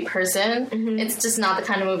comedy person. Mm-hmm. It's just not the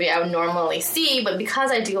kind of movie I would normally see, but because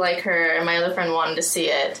I do like her and my other friend wanted to see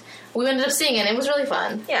it, we ended up seeing it, and it was really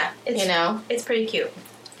fun. Yeah. It's pretty cute.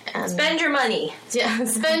 And spend your money. Yeah,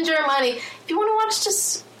 spend your money. If you want to watch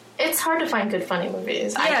it's hard to find good funny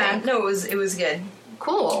movies, I think. No, it was good.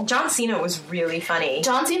 Cool. John Cena was really funny.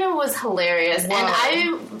 John Cena was hilarious. Whoa. And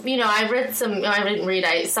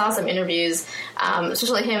I saw some interviews,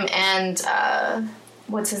 especially him and,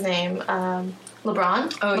 what's his name?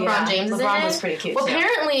 LeBron. Oh, LeBron James. LeBron was pretty cute. Well,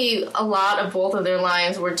 apparently a lot of both of their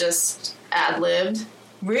lines were just ad-libbed.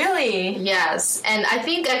 Really? Yes. And I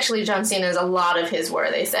think actually John Cena's, a lot of his were,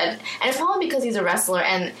 they said. And it's probably because he's a wrestler,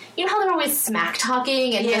 and you know how they're always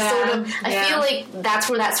smack-talking, and I feel like that's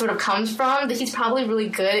where that sort of comes from, that he's probably really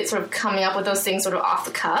good at sort of coming up with those things sort of off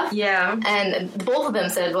the cuff. Yeah. And both of them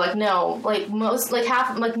said, most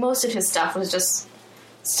of his stuff was just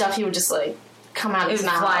stuff he would just, come out of his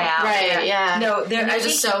mouth. Fly out. Right, yeah. No, they're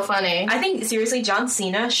just so funny. I think, seriously, John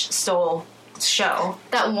Cena stole show.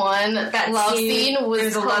 That love scene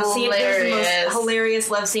was hilarious. It was the most hilarious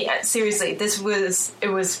love scene. Seriously, it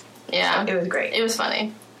was great. It was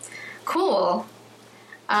funny. Cool.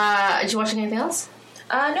 Did you watch anything else?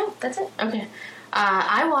 No, that's it. Okay.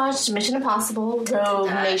 I watched Mission Impossible Rogue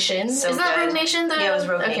Nation. So Isn't that Rogue Nation? Yeah, it was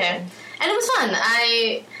Rogue Nation. And it was fun.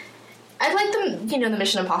 I like them, the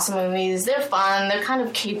Mission Impossible movies. They're fun. They're kind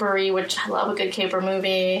of capery, which I love a good caper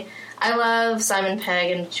movie. I love Simon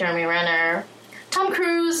Pegg and Jeremy Renner. Tom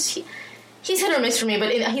Cruise, he's hit or miss for me,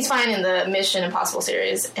 but he's fine in the Mission Impossible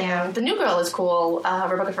series. And the new girl is cool,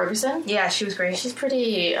 Rebecca Ferguson. Yeah, she was great. She's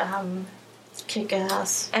pretty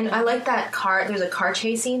kick-ass. And I like that car. There's a car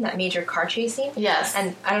chase scene, that major car chase scene. Yes.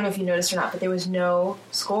 And I don't know if you noticed or not, but there was no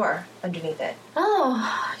score underneath it.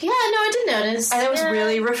 Oh, yeah, no, I did notice. And it was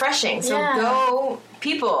really refreshing. So go,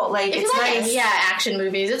 people. It's nice. Action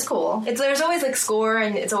movies. It's cool. There's always, score,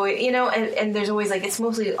 and it's always, and there's always, it's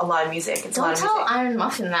mostly a lot of music. Don't tell Iron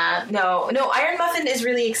Muffin that. No, Iron Muffin is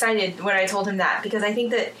really excited when I told him that, because I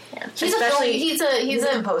think that he's a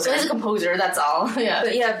composer. He's a composer, that's all. Yeah.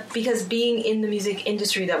 But yeah, because being in the music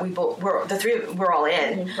industry that we're all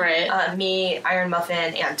in. Right. Me, Iron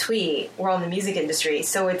Muffin, and Twee, we're all in the music industry.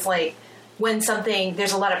 So it's when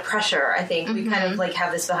there's a lot of pressure, I think, we kind of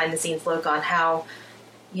have this behind the scenes look on how,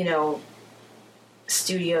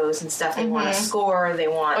 studios and stuff, they want a score, they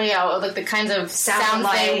want the kinds of sounds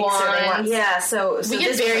they want. Yeah, so we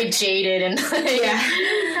get very jaded and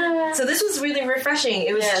so this was really refreshing.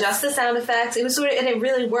 It was just the sound effects. It was and it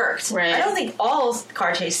really worked. Right. I don't think all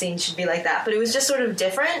car chase scenes should be like that, but it was just sort of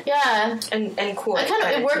different. Yeah, and cool.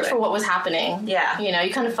 It worked for what was happening. Yeah,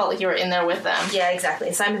 you kind of felt like you were in there with them. Yeah,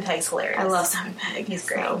 exactly. Simon Pegg's hilarious. I love Simon Pegg. He's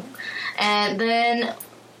great. And then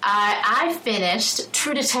I finished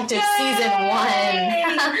True Detective Season 1.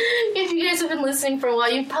 If you guys have been listening for a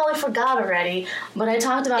while, you probably forgot already, but I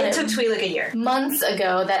talked about it. It took Twee like a year. Months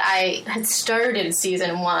ago that I had started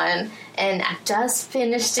Season 1, and I just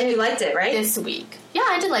finished it. And you liked it, right? This week. Yeah,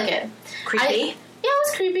 I did like it. Creepy? Yeah, it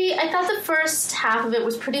was creepy. I thought the first half of it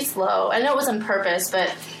was pretty slow. I know it was on purpose,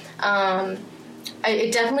 but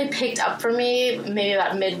it definitely picked up for me maybe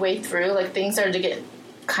about midway through. Like, things started to get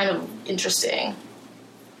kind of interesting.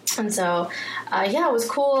 And so, it was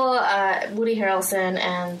cool. Woody Harrelson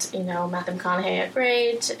and, Matthew McConaughey are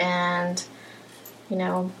great. And,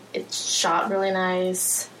 it's shot really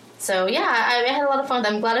nice. So, yeah, I had a lot of fun.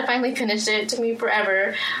 I'm glad I finally finished it. It took me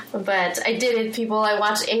forever. But I did it, people. I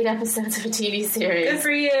watched 8 episodes of a TV series. Good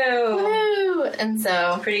for you. Woo! And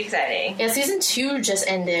so... Pretty exciting. Yeah, Season 2 just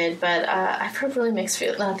ended, but I've heard really mixed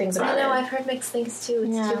things about it. I know, I've heard mixed things, too.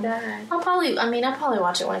 It's too bad. I'll probably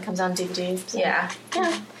watch it when it comes out on DVD. So. Yeah.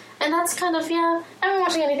 Yeah. And that's kind of, I haven't been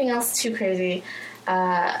watching anything else too crazy.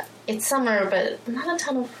 It's summer, but not a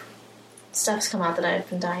ton of stuff's come out that I've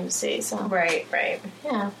been dying to see, so. Right.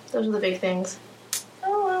 Yeah, those are the big things.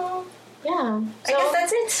 Oh, well. Yeah. So, I guess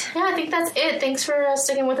that's it. Yeah, I think that's it. Thanks for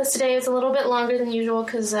sticking with us today. It's a little bit longer than usual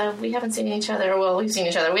because we haven't seen each other. Well, we've seen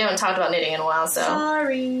each other. We haven't talked about knitting in a while, so.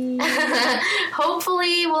 Sorry.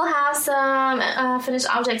 Hopefully we'll have some finished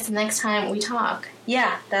objects the next time we talk.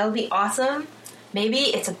 Yeah, that'll be awesome. Maybe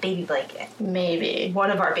it's a baby blanket. Maybe.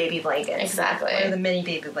 One of our baby blankets. Exactly. One of the many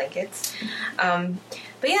baby blankets. But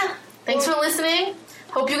yeah. Thanks for listening.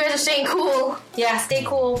 Hope you guys are staying cool. Yeah, stay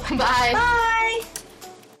cool. Bye. Bye.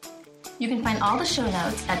 You can find all the show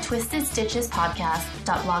notes at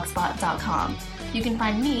twistedstitchespodcast.blogspot.com. You can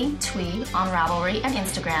find me, Twee, on Ravelry and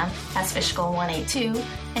Instagram as Fishgoal182,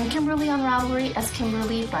 and Kimberly on Ravelry as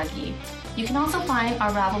Kimberly Buggy. You can also find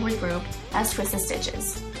our Ravelry group as Twisted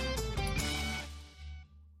Stitches.